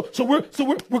 So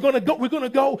we're gonna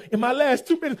go in my last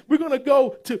 2 minutes. We're gonna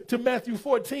go to Matthew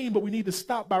 14, but we need to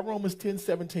stop by Romans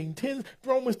 10:17.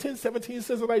 Romans 10:17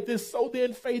 says it like this: so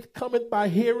then faith cometh by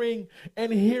hearing,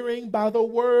 and hearing by the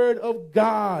word of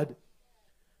God.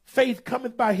 Faith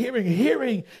cometh by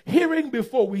hearing. Hearing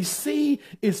before we see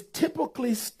is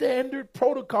typically standard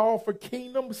protocol for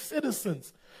kingdom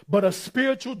citizens. But a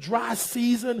spiritual dry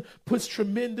season puts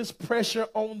tremendous pressure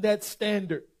on that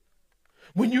standard.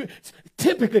 When you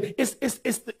typically,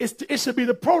 it should be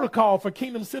the protocol for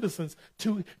kingdom citizens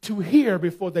to hear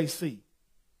before they see.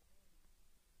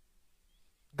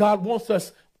 God wants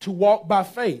us to walk by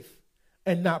faith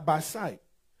and not by sight.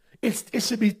 It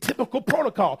should be typical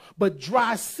protocol, but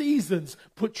dry seasons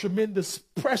put tremendous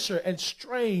pressure and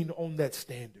strain on that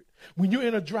standard. When you're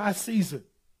in a dry season,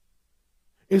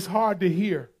 it's hard to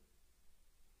hear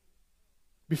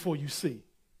before you see.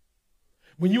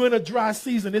 When you're in a dry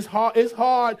season, it's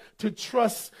hard to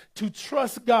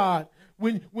trust God.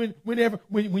 When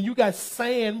you got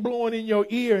sand blowing in your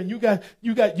ear and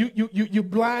you're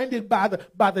blinded by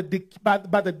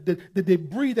the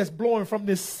debris that's blowing from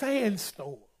this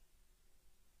sandstorm.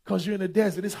 Because you're in a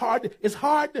desert. It's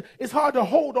hard to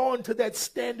hold on to that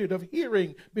standard of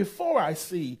hearing before I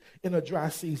see in a dry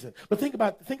season. But think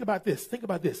about this.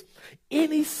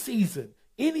 Any seed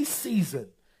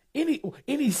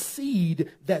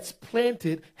that's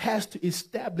planted has to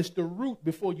establish the root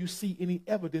before you see any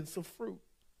evidence of fruit.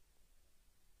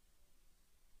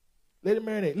 Let it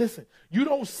marinate. Listen, you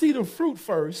don't see the fruit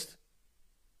first.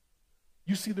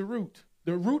 You see the root.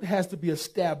 The root has to be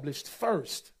established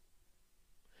first.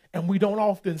 And we don't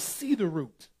often see the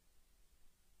root.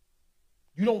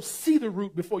 You don't see the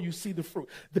root before you see the fruit.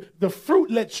 The fruit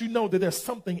lets you know that there's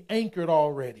something anchored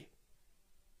already.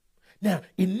 Now,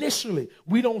 initially,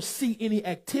 we don't see any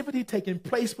activity taking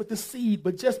place with the seed,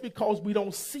 but just because we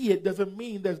don't see it doesn't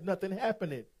mean there's nothing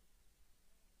happening.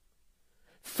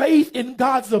 Faith in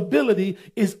God's ability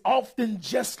is often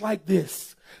just like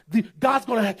this. God's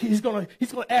he's gonna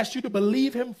ask you to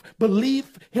believe him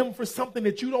for something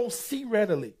that you don't see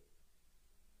readily.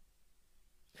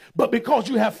 But because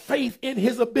you have faith in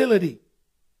his ability,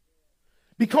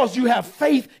 because you have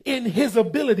faith in his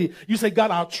ability, you say,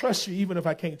 God, I'll trust you even if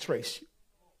I can't trace you.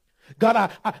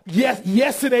 God,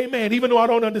 yes and amen, even though I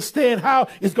don't understand how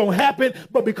it's going to happen,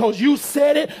 but because you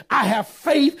said it, I have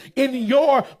faith in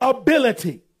your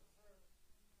ability.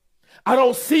 I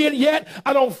don't see it yet.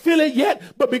 I don't feel it yet.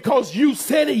 But because you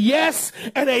said it, yes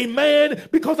and amen,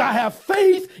 because I have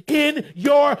faith in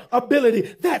your ability.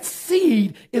 That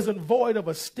seed isn't void of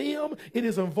a stem. It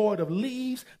isn't void of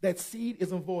leaves. That seed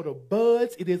isn't void of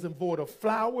buds. It isn't void of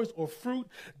flowers or fruit.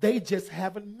 They just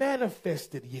haven't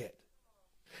manifested yet.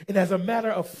 And as a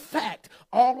matter of fact,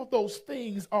 all of those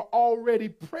things are already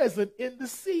present in the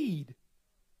seed.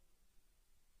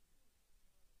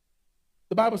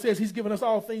 The Bible says he's given us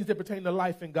all things that pertain to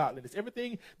life and godliness.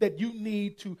 Everything that you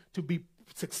need to be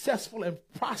successful and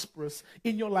prosperous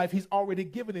in your life, he's already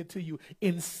given it to you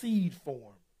in seed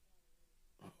form.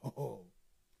 Oh.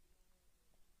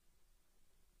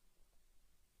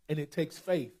 And it takes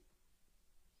faith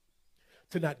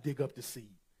to not dig up the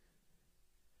seed.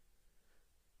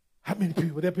 How many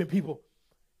people, there have been people,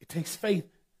 it takes faith.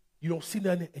 You don't see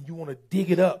nothing and you want to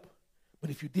dig it up.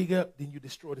 But if you dig up, then you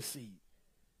destroy the seed.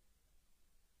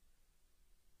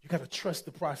 You got to trust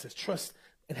the process. Trust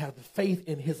and have the faith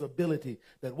in his ability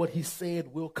that what he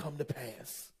said will come to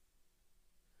pass.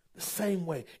 The same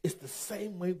way. It's the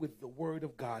same way with the word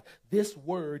of God. This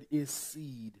word is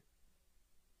seed.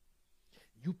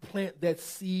 You plant that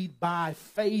seed by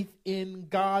faith in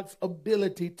God's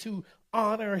ability to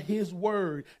honor his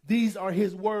word. These are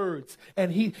his words.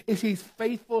 And he's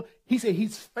faithful. He said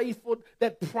he's faithful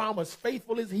that promised.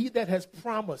 Faithful is he that has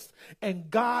promised.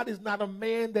 And God is not a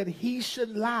man that he should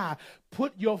lie.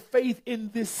 Put your faith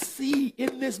in this seed,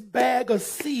 in this bag of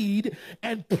seed,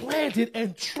 and plant it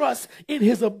and trust in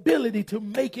his ability to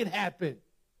make it happen.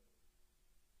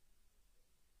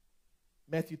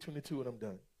 Matthew 22, and I'm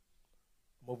done.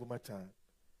 I'm over my time.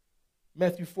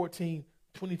 Matthew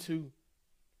 14:22.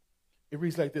 It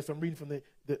reads like this. I'm reading from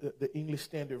the English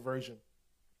Standard Version.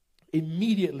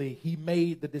 Immediately he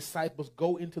made the disciples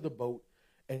go into the boat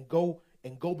and go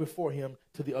before him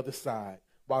to the other side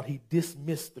while he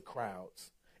dismissed the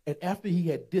crowds. And after he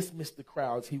had dismissed the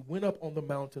crowds, he went up on the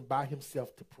mountain by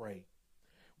himself to pray.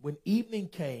 When evening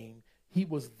came, he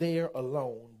was there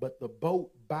alone, but the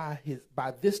boat by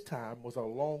this time was a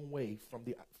long way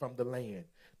from the land,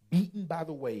 beaten by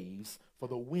the waves, for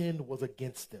the wind was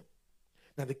against them.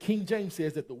 Now, the King James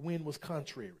says that the wind was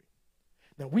contrary.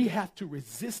 Now, we have to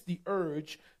resist the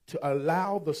urge to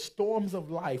allow the storms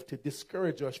of life to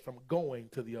discourage us from going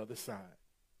to the other side.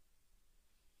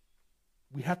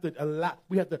 We have to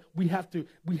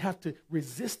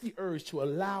resist the urge to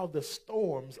allow the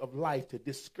storms of life to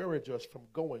discourage us from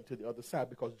going to the other side,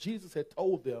 because Jesus had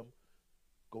told them,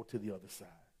 go to the other side.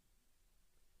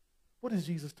 What has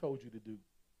Jesus told you to do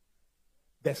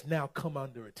that's now come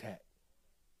under attack?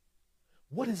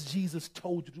 What has Jesus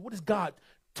told you to do? What has God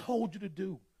told you to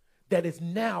do that has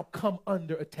now come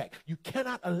under attack? You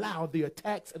cannot allow the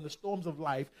attacks and the storms of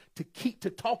life to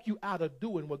talk you out of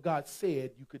doing what God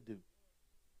said you could do.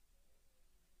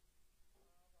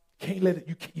 Can't let it.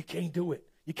 You can't do it.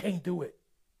 You can't do it.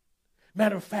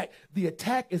 Matter of fact, the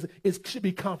attack should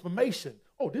be confirmation.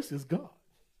 Oh, this is God.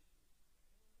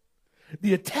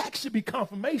 The attack should be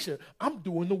confirmation. I'm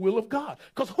doing the will of God.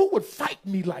 Because who would fight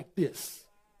me like this?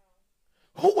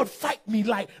 Who would fight me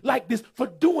like this for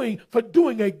doing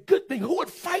a good thing? Who would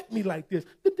fight me like this?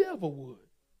 The devil would.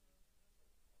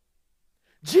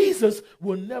 Jesus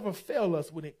will never fail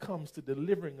us when it comes to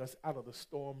delivering us out of the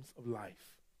storms of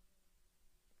life.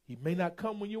 He may not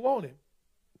come when you want him,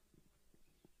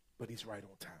 but he's right on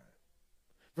time.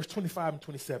 Verse 25 and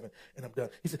 27, and I'm done.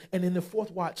 He said, and in the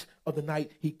fourth watch of the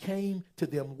night, he came to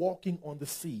them walking on the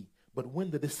sea. But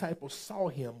when the disciples saw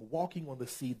him walking on the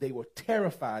sea, they were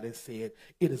terrified and said,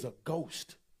 it is a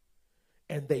ghost.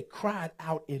 And they cried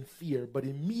out in fear. But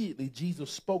immediately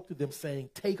Jesus spoke to them, saying,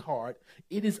 take heart,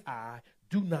 it is I.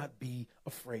 Do not be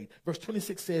afraid. Verse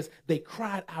 26 says, they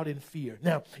cried out in fear.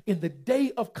 Now, in the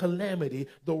day of calamity,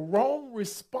 the wrong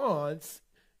response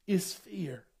is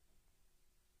fear.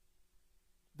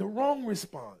 The wrong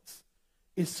response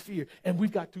is fear. And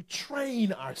we've got to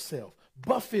train ourselves,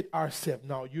 buffet ourselves.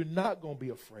 No, you're not going to be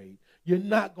afraid. You're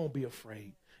not going to be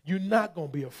afraid. You're not going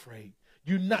to be afraid.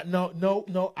 You not,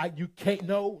 you can't,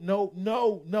 The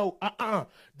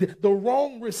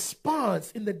wrong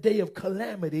response in the day of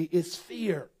calamity is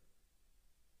fear.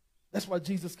 That's why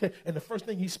Jesus came. And the first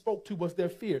thing he spoke to was their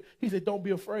fear. He said, don't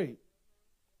be afraid.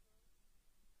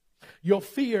 Your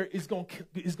fear is going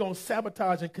to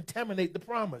sabotage and contaminate the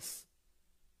promise.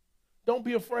 Don't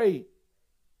be afraid.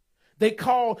 They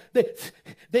called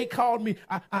me.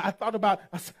 I thought about,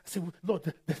 I said,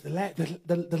 Lord,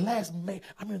 the last May,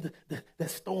 I mean, that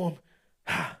storm,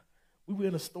 we were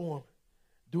in a storm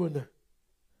during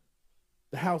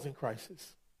the housing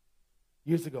crisis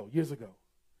years ago.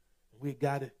 We had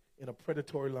got it in a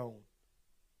predatory loan.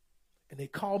 And they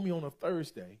called me on a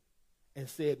Thursday and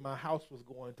said my house was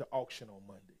going to auction on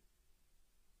Monday.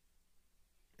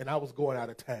 And I was going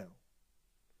out of town.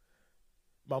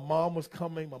 My mom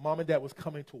and dad was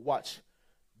coming to watch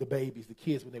the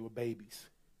kids when they were babies.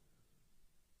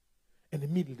 And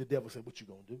immediately the devil said, what you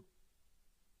gonna do?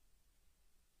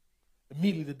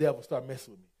 Immediately the devil started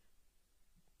messing with me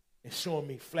and showing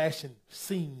me flashing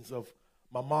scenes of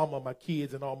my mama, my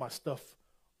kids, and all my stuff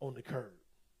on the curb.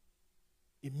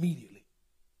 Immediately.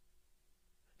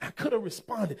 I could have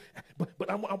responded, but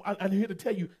I'm here to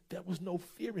tell you there was no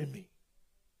fear in me.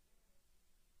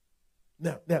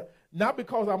 Now, not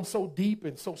because I'm so deep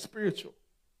and so spiritual,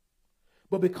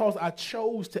 but because I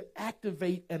chose to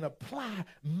activate and apply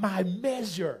my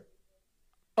measure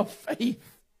of faith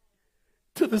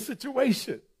to the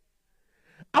situation.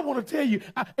 I want to tell you,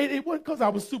 it wasn't because I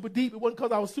was super deep. It wasn't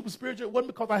because I was super spiritual. It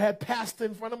wasn't because I had pastor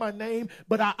in front of my name,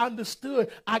 but I understood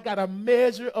I got a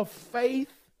measure of faith.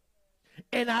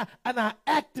 And I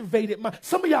activated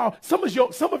some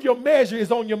of your measure is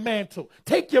on your mantle.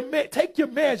 Take your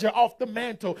measure off the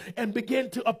mantle and begin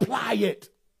to apply it.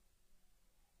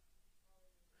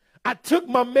 I took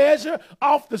my measure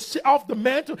off the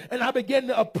mantle and I began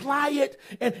to apply it,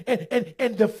 and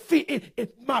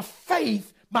my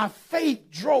faith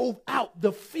drove out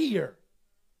the fear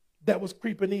that was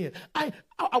creeping in. I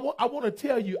want to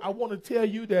tell you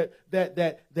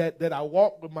that I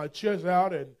walked with my chest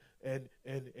out and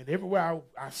everywhere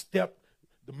I stepped,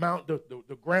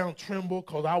 the ground trembled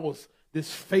because I was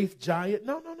this faith giant.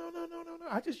 No.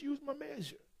 I just used my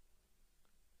measure.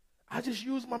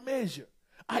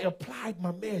 I applied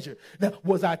my measure. Now,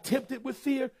 was I tempted with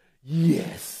fear?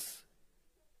 Yes.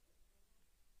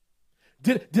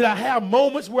 Did I have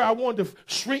moments where I wanted to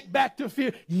shrink back to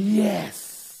fear?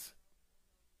 Yes.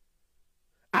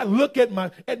 I look at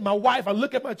my wife, I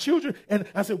look at my children, and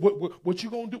I said, what you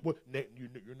gonna do?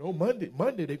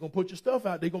 Monday they're gonna put your stuff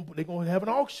out. They're gonna have an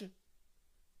auction.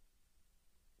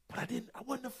 But I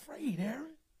wasn't afraid,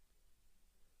 Aaron.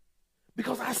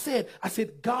 Because I said,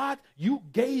 God, you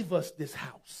gave us this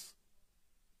house.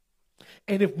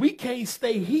 And if we can't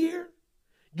stay here,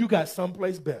 you got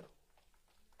someplace better.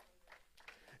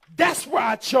 That's where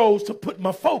I chose to put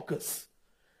my focus.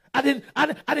 I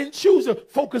didn't choose to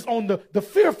focus on the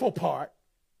fearful part.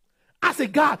 I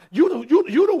said, God, you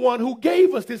the one who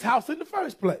gave us this house in the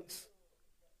first place.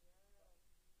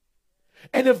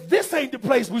 And if this ain't the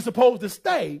place we're supposed to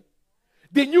stay,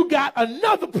 then you got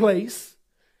another place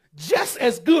just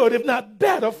as good, if not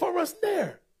better, for us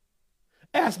there.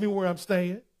 Ask me where I'm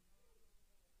staying.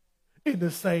 In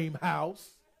the same house.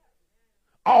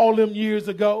 All them years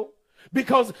ago.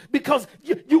 Because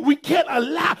we can't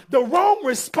allow, the wrong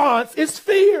response is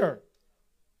fear.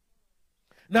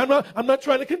 Now, I'm not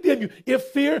trying to condemn you.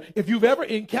 If you've ever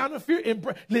encountered fear,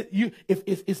 if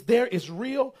it's there, it's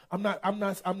real. I'm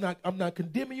not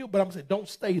condemning you, but I'm saying don't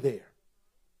stay there.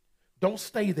 Don't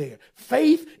stay there.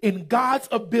 Faith in God's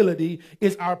ability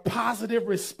is our positive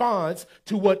response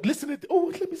to what. Listen to.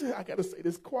 Oh, let me say. I gotta say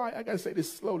this quiet. I gotta say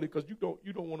this slowly because you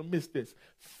don't want to miss this.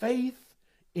 Faith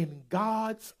in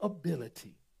God's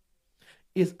ability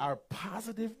is our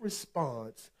positive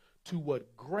response to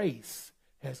what grace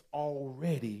has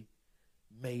already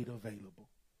made available.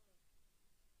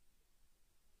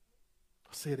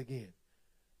 I'll say it again.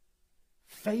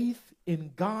 Faith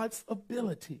in God's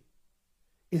ability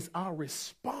is our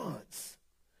response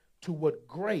to what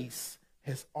grace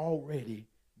has already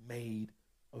made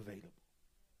available.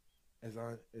 As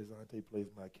Ante plays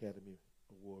my Academy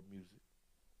Award music.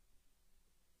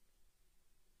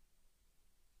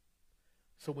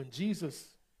 So when Jesus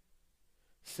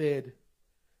said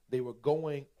they were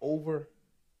going over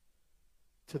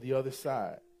to the other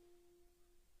side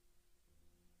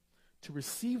to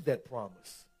receive that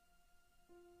promise,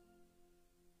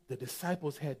 the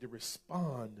disciples had to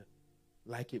respond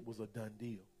like it was a done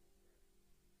deal.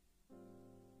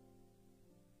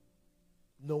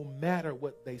 No matter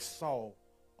what they saw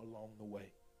along the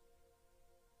way.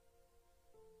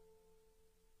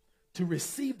 To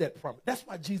receive that promise. That's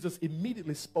why Jesus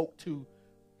immediately spoke to,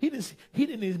 he didn't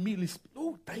immediately,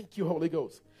 oh, thank you, Holy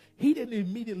Ghost. He didn't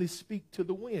immediately speak to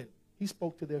the wind. He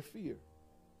spoke to their fear.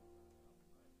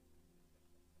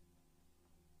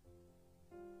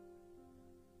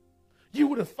 You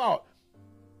would have thought,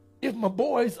 if my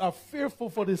boys are fearful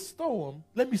for this storm,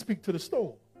 let me speak to the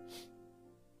storm.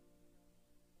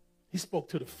 He spoke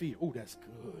to the fear. Oh, that's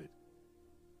good.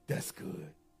 That's good.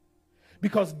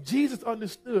 Because Jesus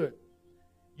understood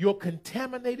your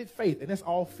contaminated faith, and that's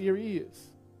all fear is.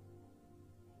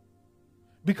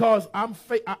 Because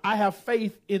I have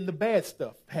faith in the bad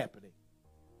stuff happening.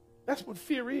 That's what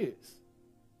fear is.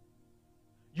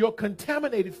 Your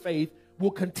contaminated faith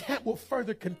will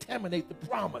further contaminate the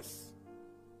promise.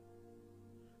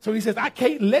 So he says, I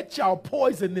can't let y'all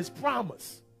poison this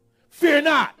promise. Fear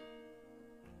not.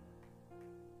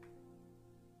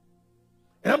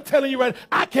 And I'm telling you right now,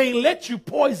 I can't let you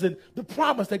poison the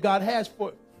promise that God has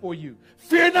for you.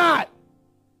 Fear not.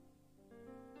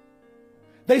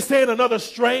 They saying another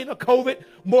strain of COVID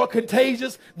more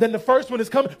contagious than the first one is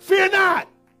coming. Fear not.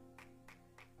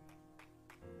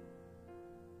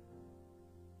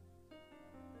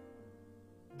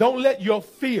 Don't let your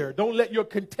fear, don't let your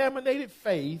contaminated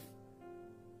faith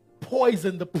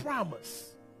poison the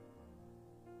promise.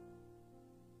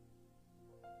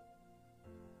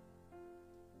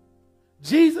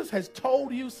 Jesus has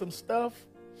told you some stuff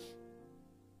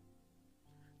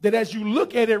that as you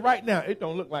look at it right now, it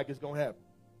don't look like it's going to happen.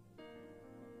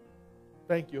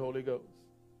 Thank you, Holy Ghost.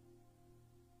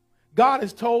 God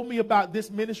has told me about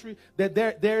this ministry that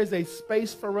there is a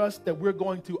space for us that we're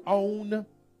going to own.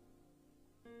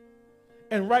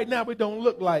 And right now it don't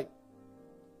look like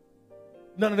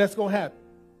none of that's going to happen.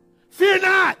 Fear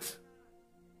not.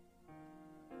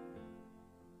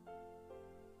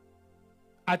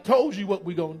 I told you what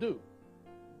we're going to do.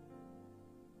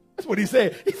 That's what he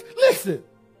said. Listen.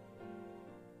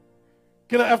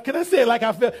 Can I say it like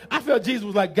I felt? I felt Jesus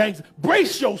was like gangster.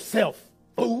 Brace yourself,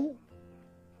 fool.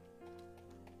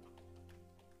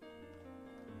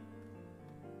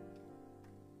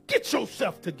 Get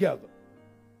yourself together.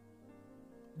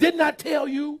 Didn't I tell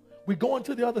you we're going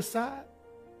to the other side?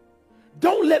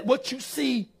 Don't let what you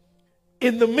see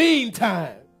in the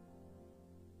meantime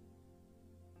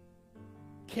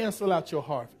cancel out your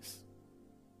harvest.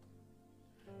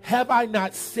 Have I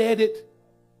not said it?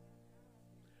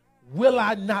 Will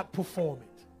I not perform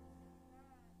it?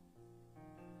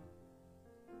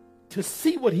 To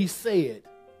see what he said,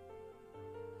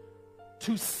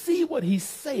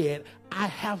 I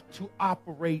have to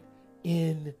operate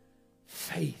in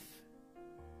faith,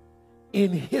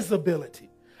 in his ability.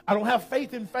 I don't have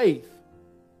faith in faith.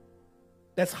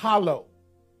 That's hollow.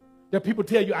 That people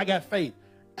tell you, I got faith.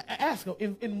 Ask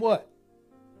them, in what?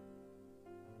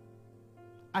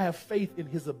 I have faith in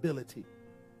his ability.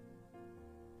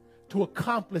 to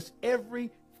accomplish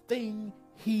everything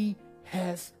he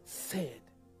has said.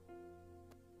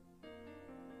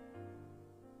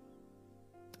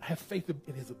 I have faith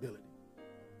in his ability.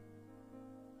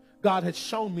 God has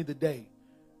shown me the day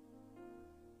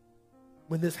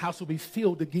when this house will be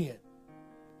filled again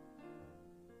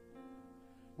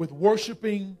with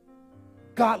worshiping,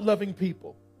 God-loving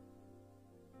people.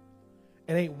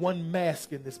 And ain't one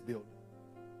mask in this building.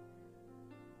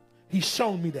 He's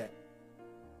shown me that.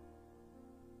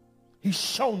 He's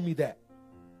shown me that.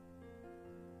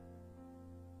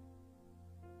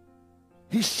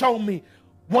 He's shown me,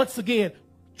 once again,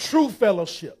 true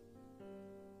fellowship,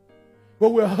 where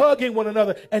we're hugging one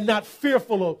another and not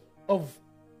fearful of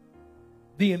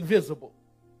the invisible.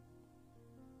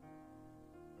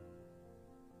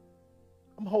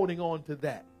 I'm holding on to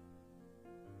that,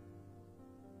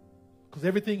 because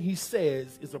everything he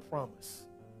says is a promise.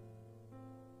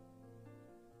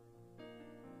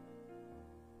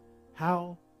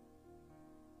 How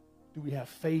do we have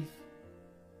faith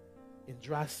in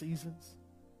dry seasons?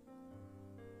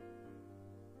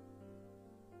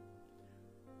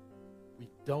 We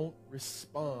don't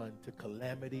respond to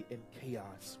calamity and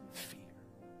chaos with fear.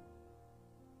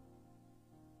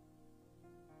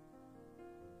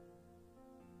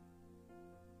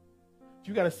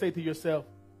 You got to say to yourself,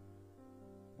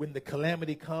 when the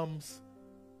calamity comes,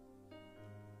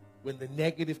 when the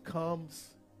negative comes,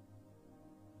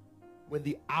 when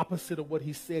the opposite of what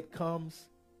he said comes,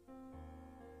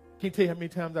 can you tell you how many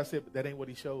times I said, but that ain't what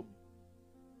he showed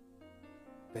me.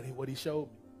 That ain't what he showed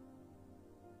me.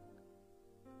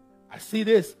 I see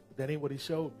this, but that ain't what he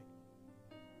showed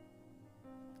me.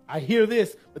 I hear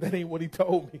this, but that ain't what he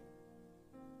told me.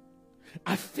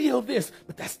 I feel this,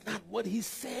 but that's not what he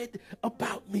said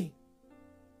about me.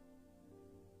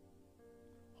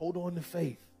 Hold on to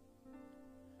faith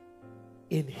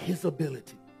in his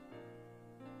ability.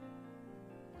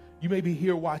 You may be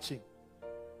here watching,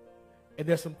 and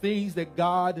there's some things that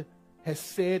God has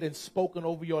said and spoken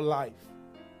over your life.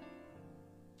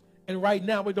 And right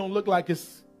now, it don't look like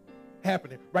it's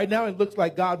happening. Right now, it looks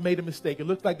like God made a mistake. It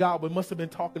looks like God must have been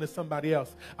talking to somebody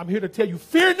else. I'm here to tell you,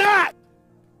 fear not.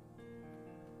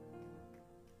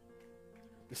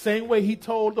 The same way he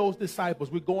told those disciples,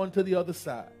 we're going to the other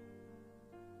side.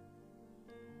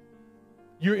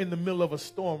 You're in the middle of a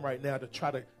storm right now to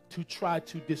try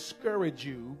to discourage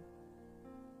you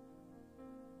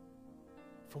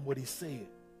from what he said.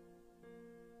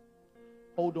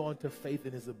 Hold on to faith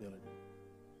in his ability.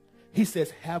 He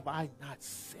says, have I not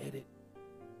said it?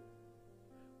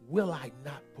 Will I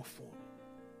not perform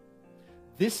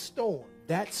it? This storm,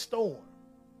 that storm,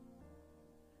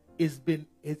 is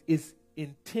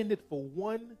intended for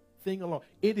one thing alone.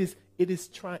 It is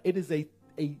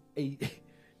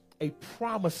a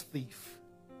promise thief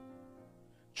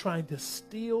trying to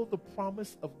steal the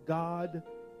promise of God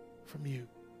from you.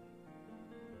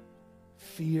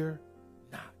 Fear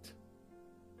not.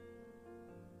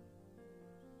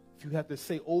 If you have to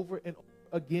say over and over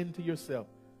again to yourself,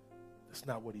 that's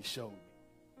not what he showed me.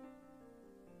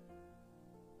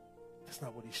 That's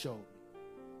not what he showed me.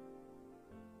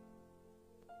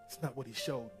 It's not what he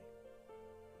showed me.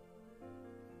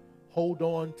 Hold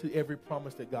on to every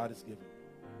promise that God has given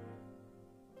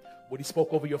you. What he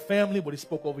spoke over your family, what he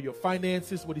spoke over your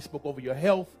finances, what he spoke over your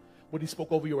health, what he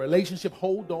spoke over your relationship,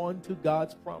 hold on to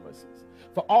God's promises.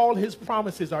 For all his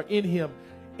promises are in him,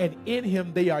 and in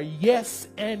him they are yes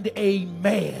and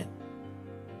amen.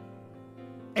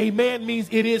 Amen means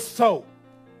it is so.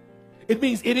 It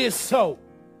means it is so.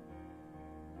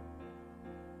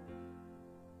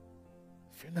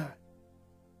 Fear not.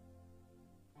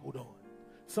 Hold on.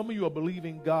 Some of you are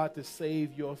believing God to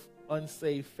save your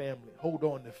unsaved family. Hold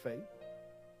on to faith.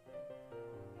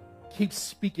 Keep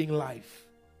speaking life.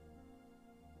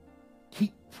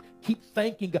 Keep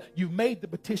thanking God. You've made the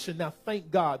petition. Now thank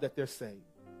God that they're saved.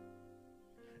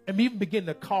 And even begin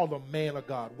to call them man of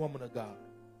God, woman of God.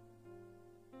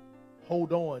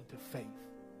 Hold on to faith.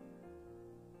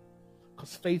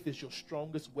 Because faith is your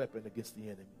strongest weapon against the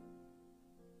enemy.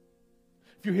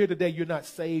 If you're here today, you're not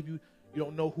saved, you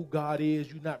don't know who God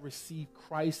is, you've not received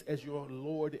Christ as your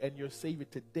Lord and your Savior,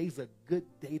 today's a good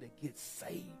day to get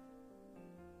saved.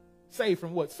 Saved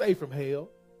from what? Saved from hell.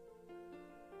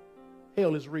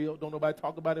 Hell is real. Don't nobody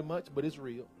talk about it much, but it's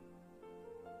real.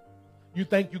 You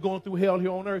think you're going through hell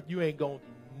here on earth? You ain't going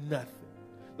through nothing.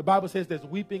 The Bible says there's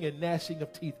weeping and gnashing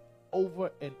of teeth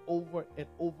over and over and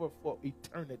over for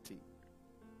eternity.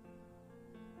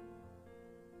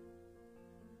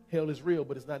 Hell is real,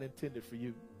 but it's not intended for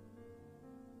you.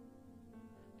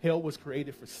 Hell was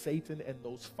created for Satan and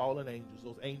those fallen angels,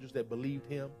 those angels that believed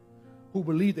him, who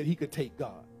believed that he could take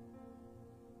God.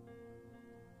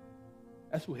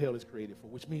 That's what hell is created for,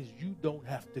 which means you don't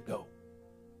have to go.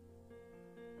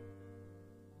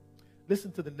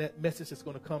 Listen to the message that's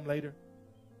going to come later.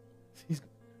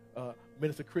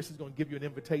 Minister Chris is going to give you an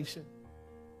invitation.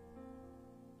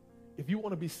 If you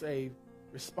want to be saved,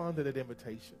 respond to that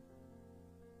invitation.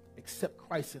 Accept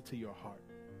Christ into your heart.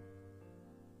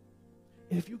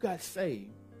 And if you got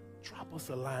saved, drop us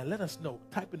a line. Let us know.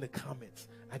 Type in the comments,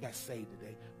 I got saved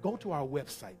today. Go to our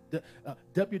website,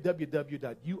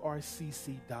 www.urcc.org.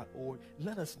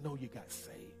 Let us know you got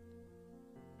saved.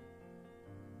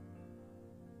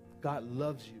 God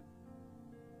loves you,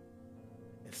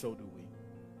 and so do we.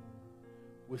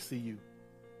 We'll see you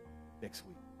next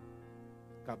week.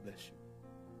 God bless you.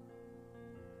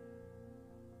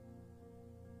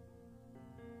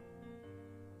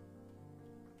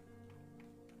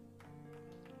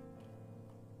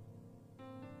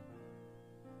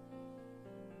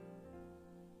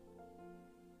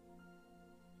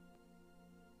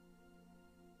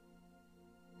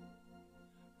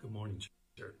 Good morning,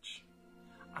 church.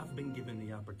 I've been given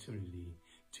the opportunity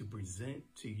to present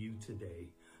to you today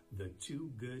the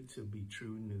too good to be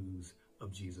true news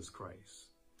of Jesus Christ.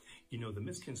 You know, the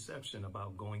misconception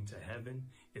about going to heaven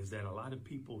is that a lot of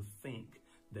people think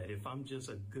that if I'm just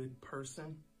a good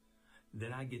person,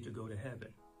 then I get to go to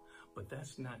heaven. But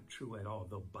that's not true at all.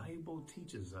 The Bible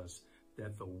teaches us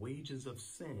that the wages of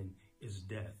sin is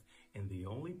death, and the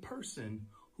only person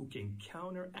who can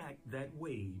counteract that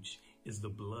wage is the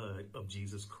blood of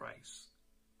Jesus Christ.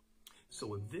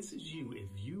 So if this is you, if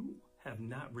you have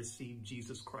not received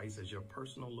Jesus Christ as your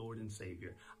personal Lord and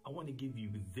Savior, I want to give you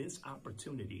this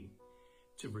opportunity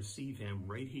to receive him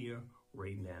right here,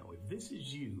 right now. If this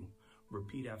is you,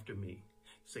 repeat after me.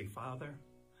 Say, Father,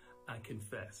 I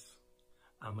confess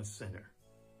I'm a sinner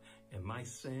and my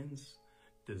sins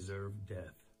deserve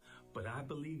death. But I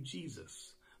believe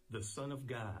Jesus, the Son of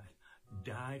God,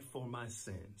 died for my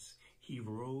sins. He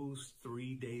rose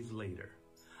 3 days later.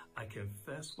 I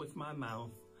confess with my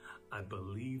mouth. I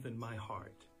believe in my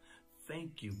heart.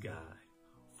 Thank you, God,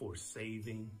 for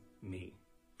saving me.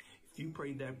 If you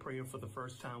prayed that prayer for the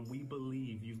first time, we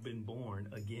believe you've been born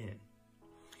again.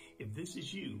 If this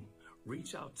is you,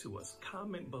 reach out to us.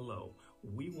 Comment below.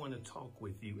 We want to talk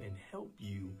with you and help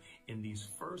you in these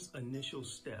first initial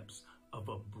steps of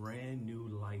a brand new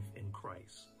life in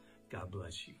Christ. God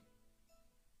bless you.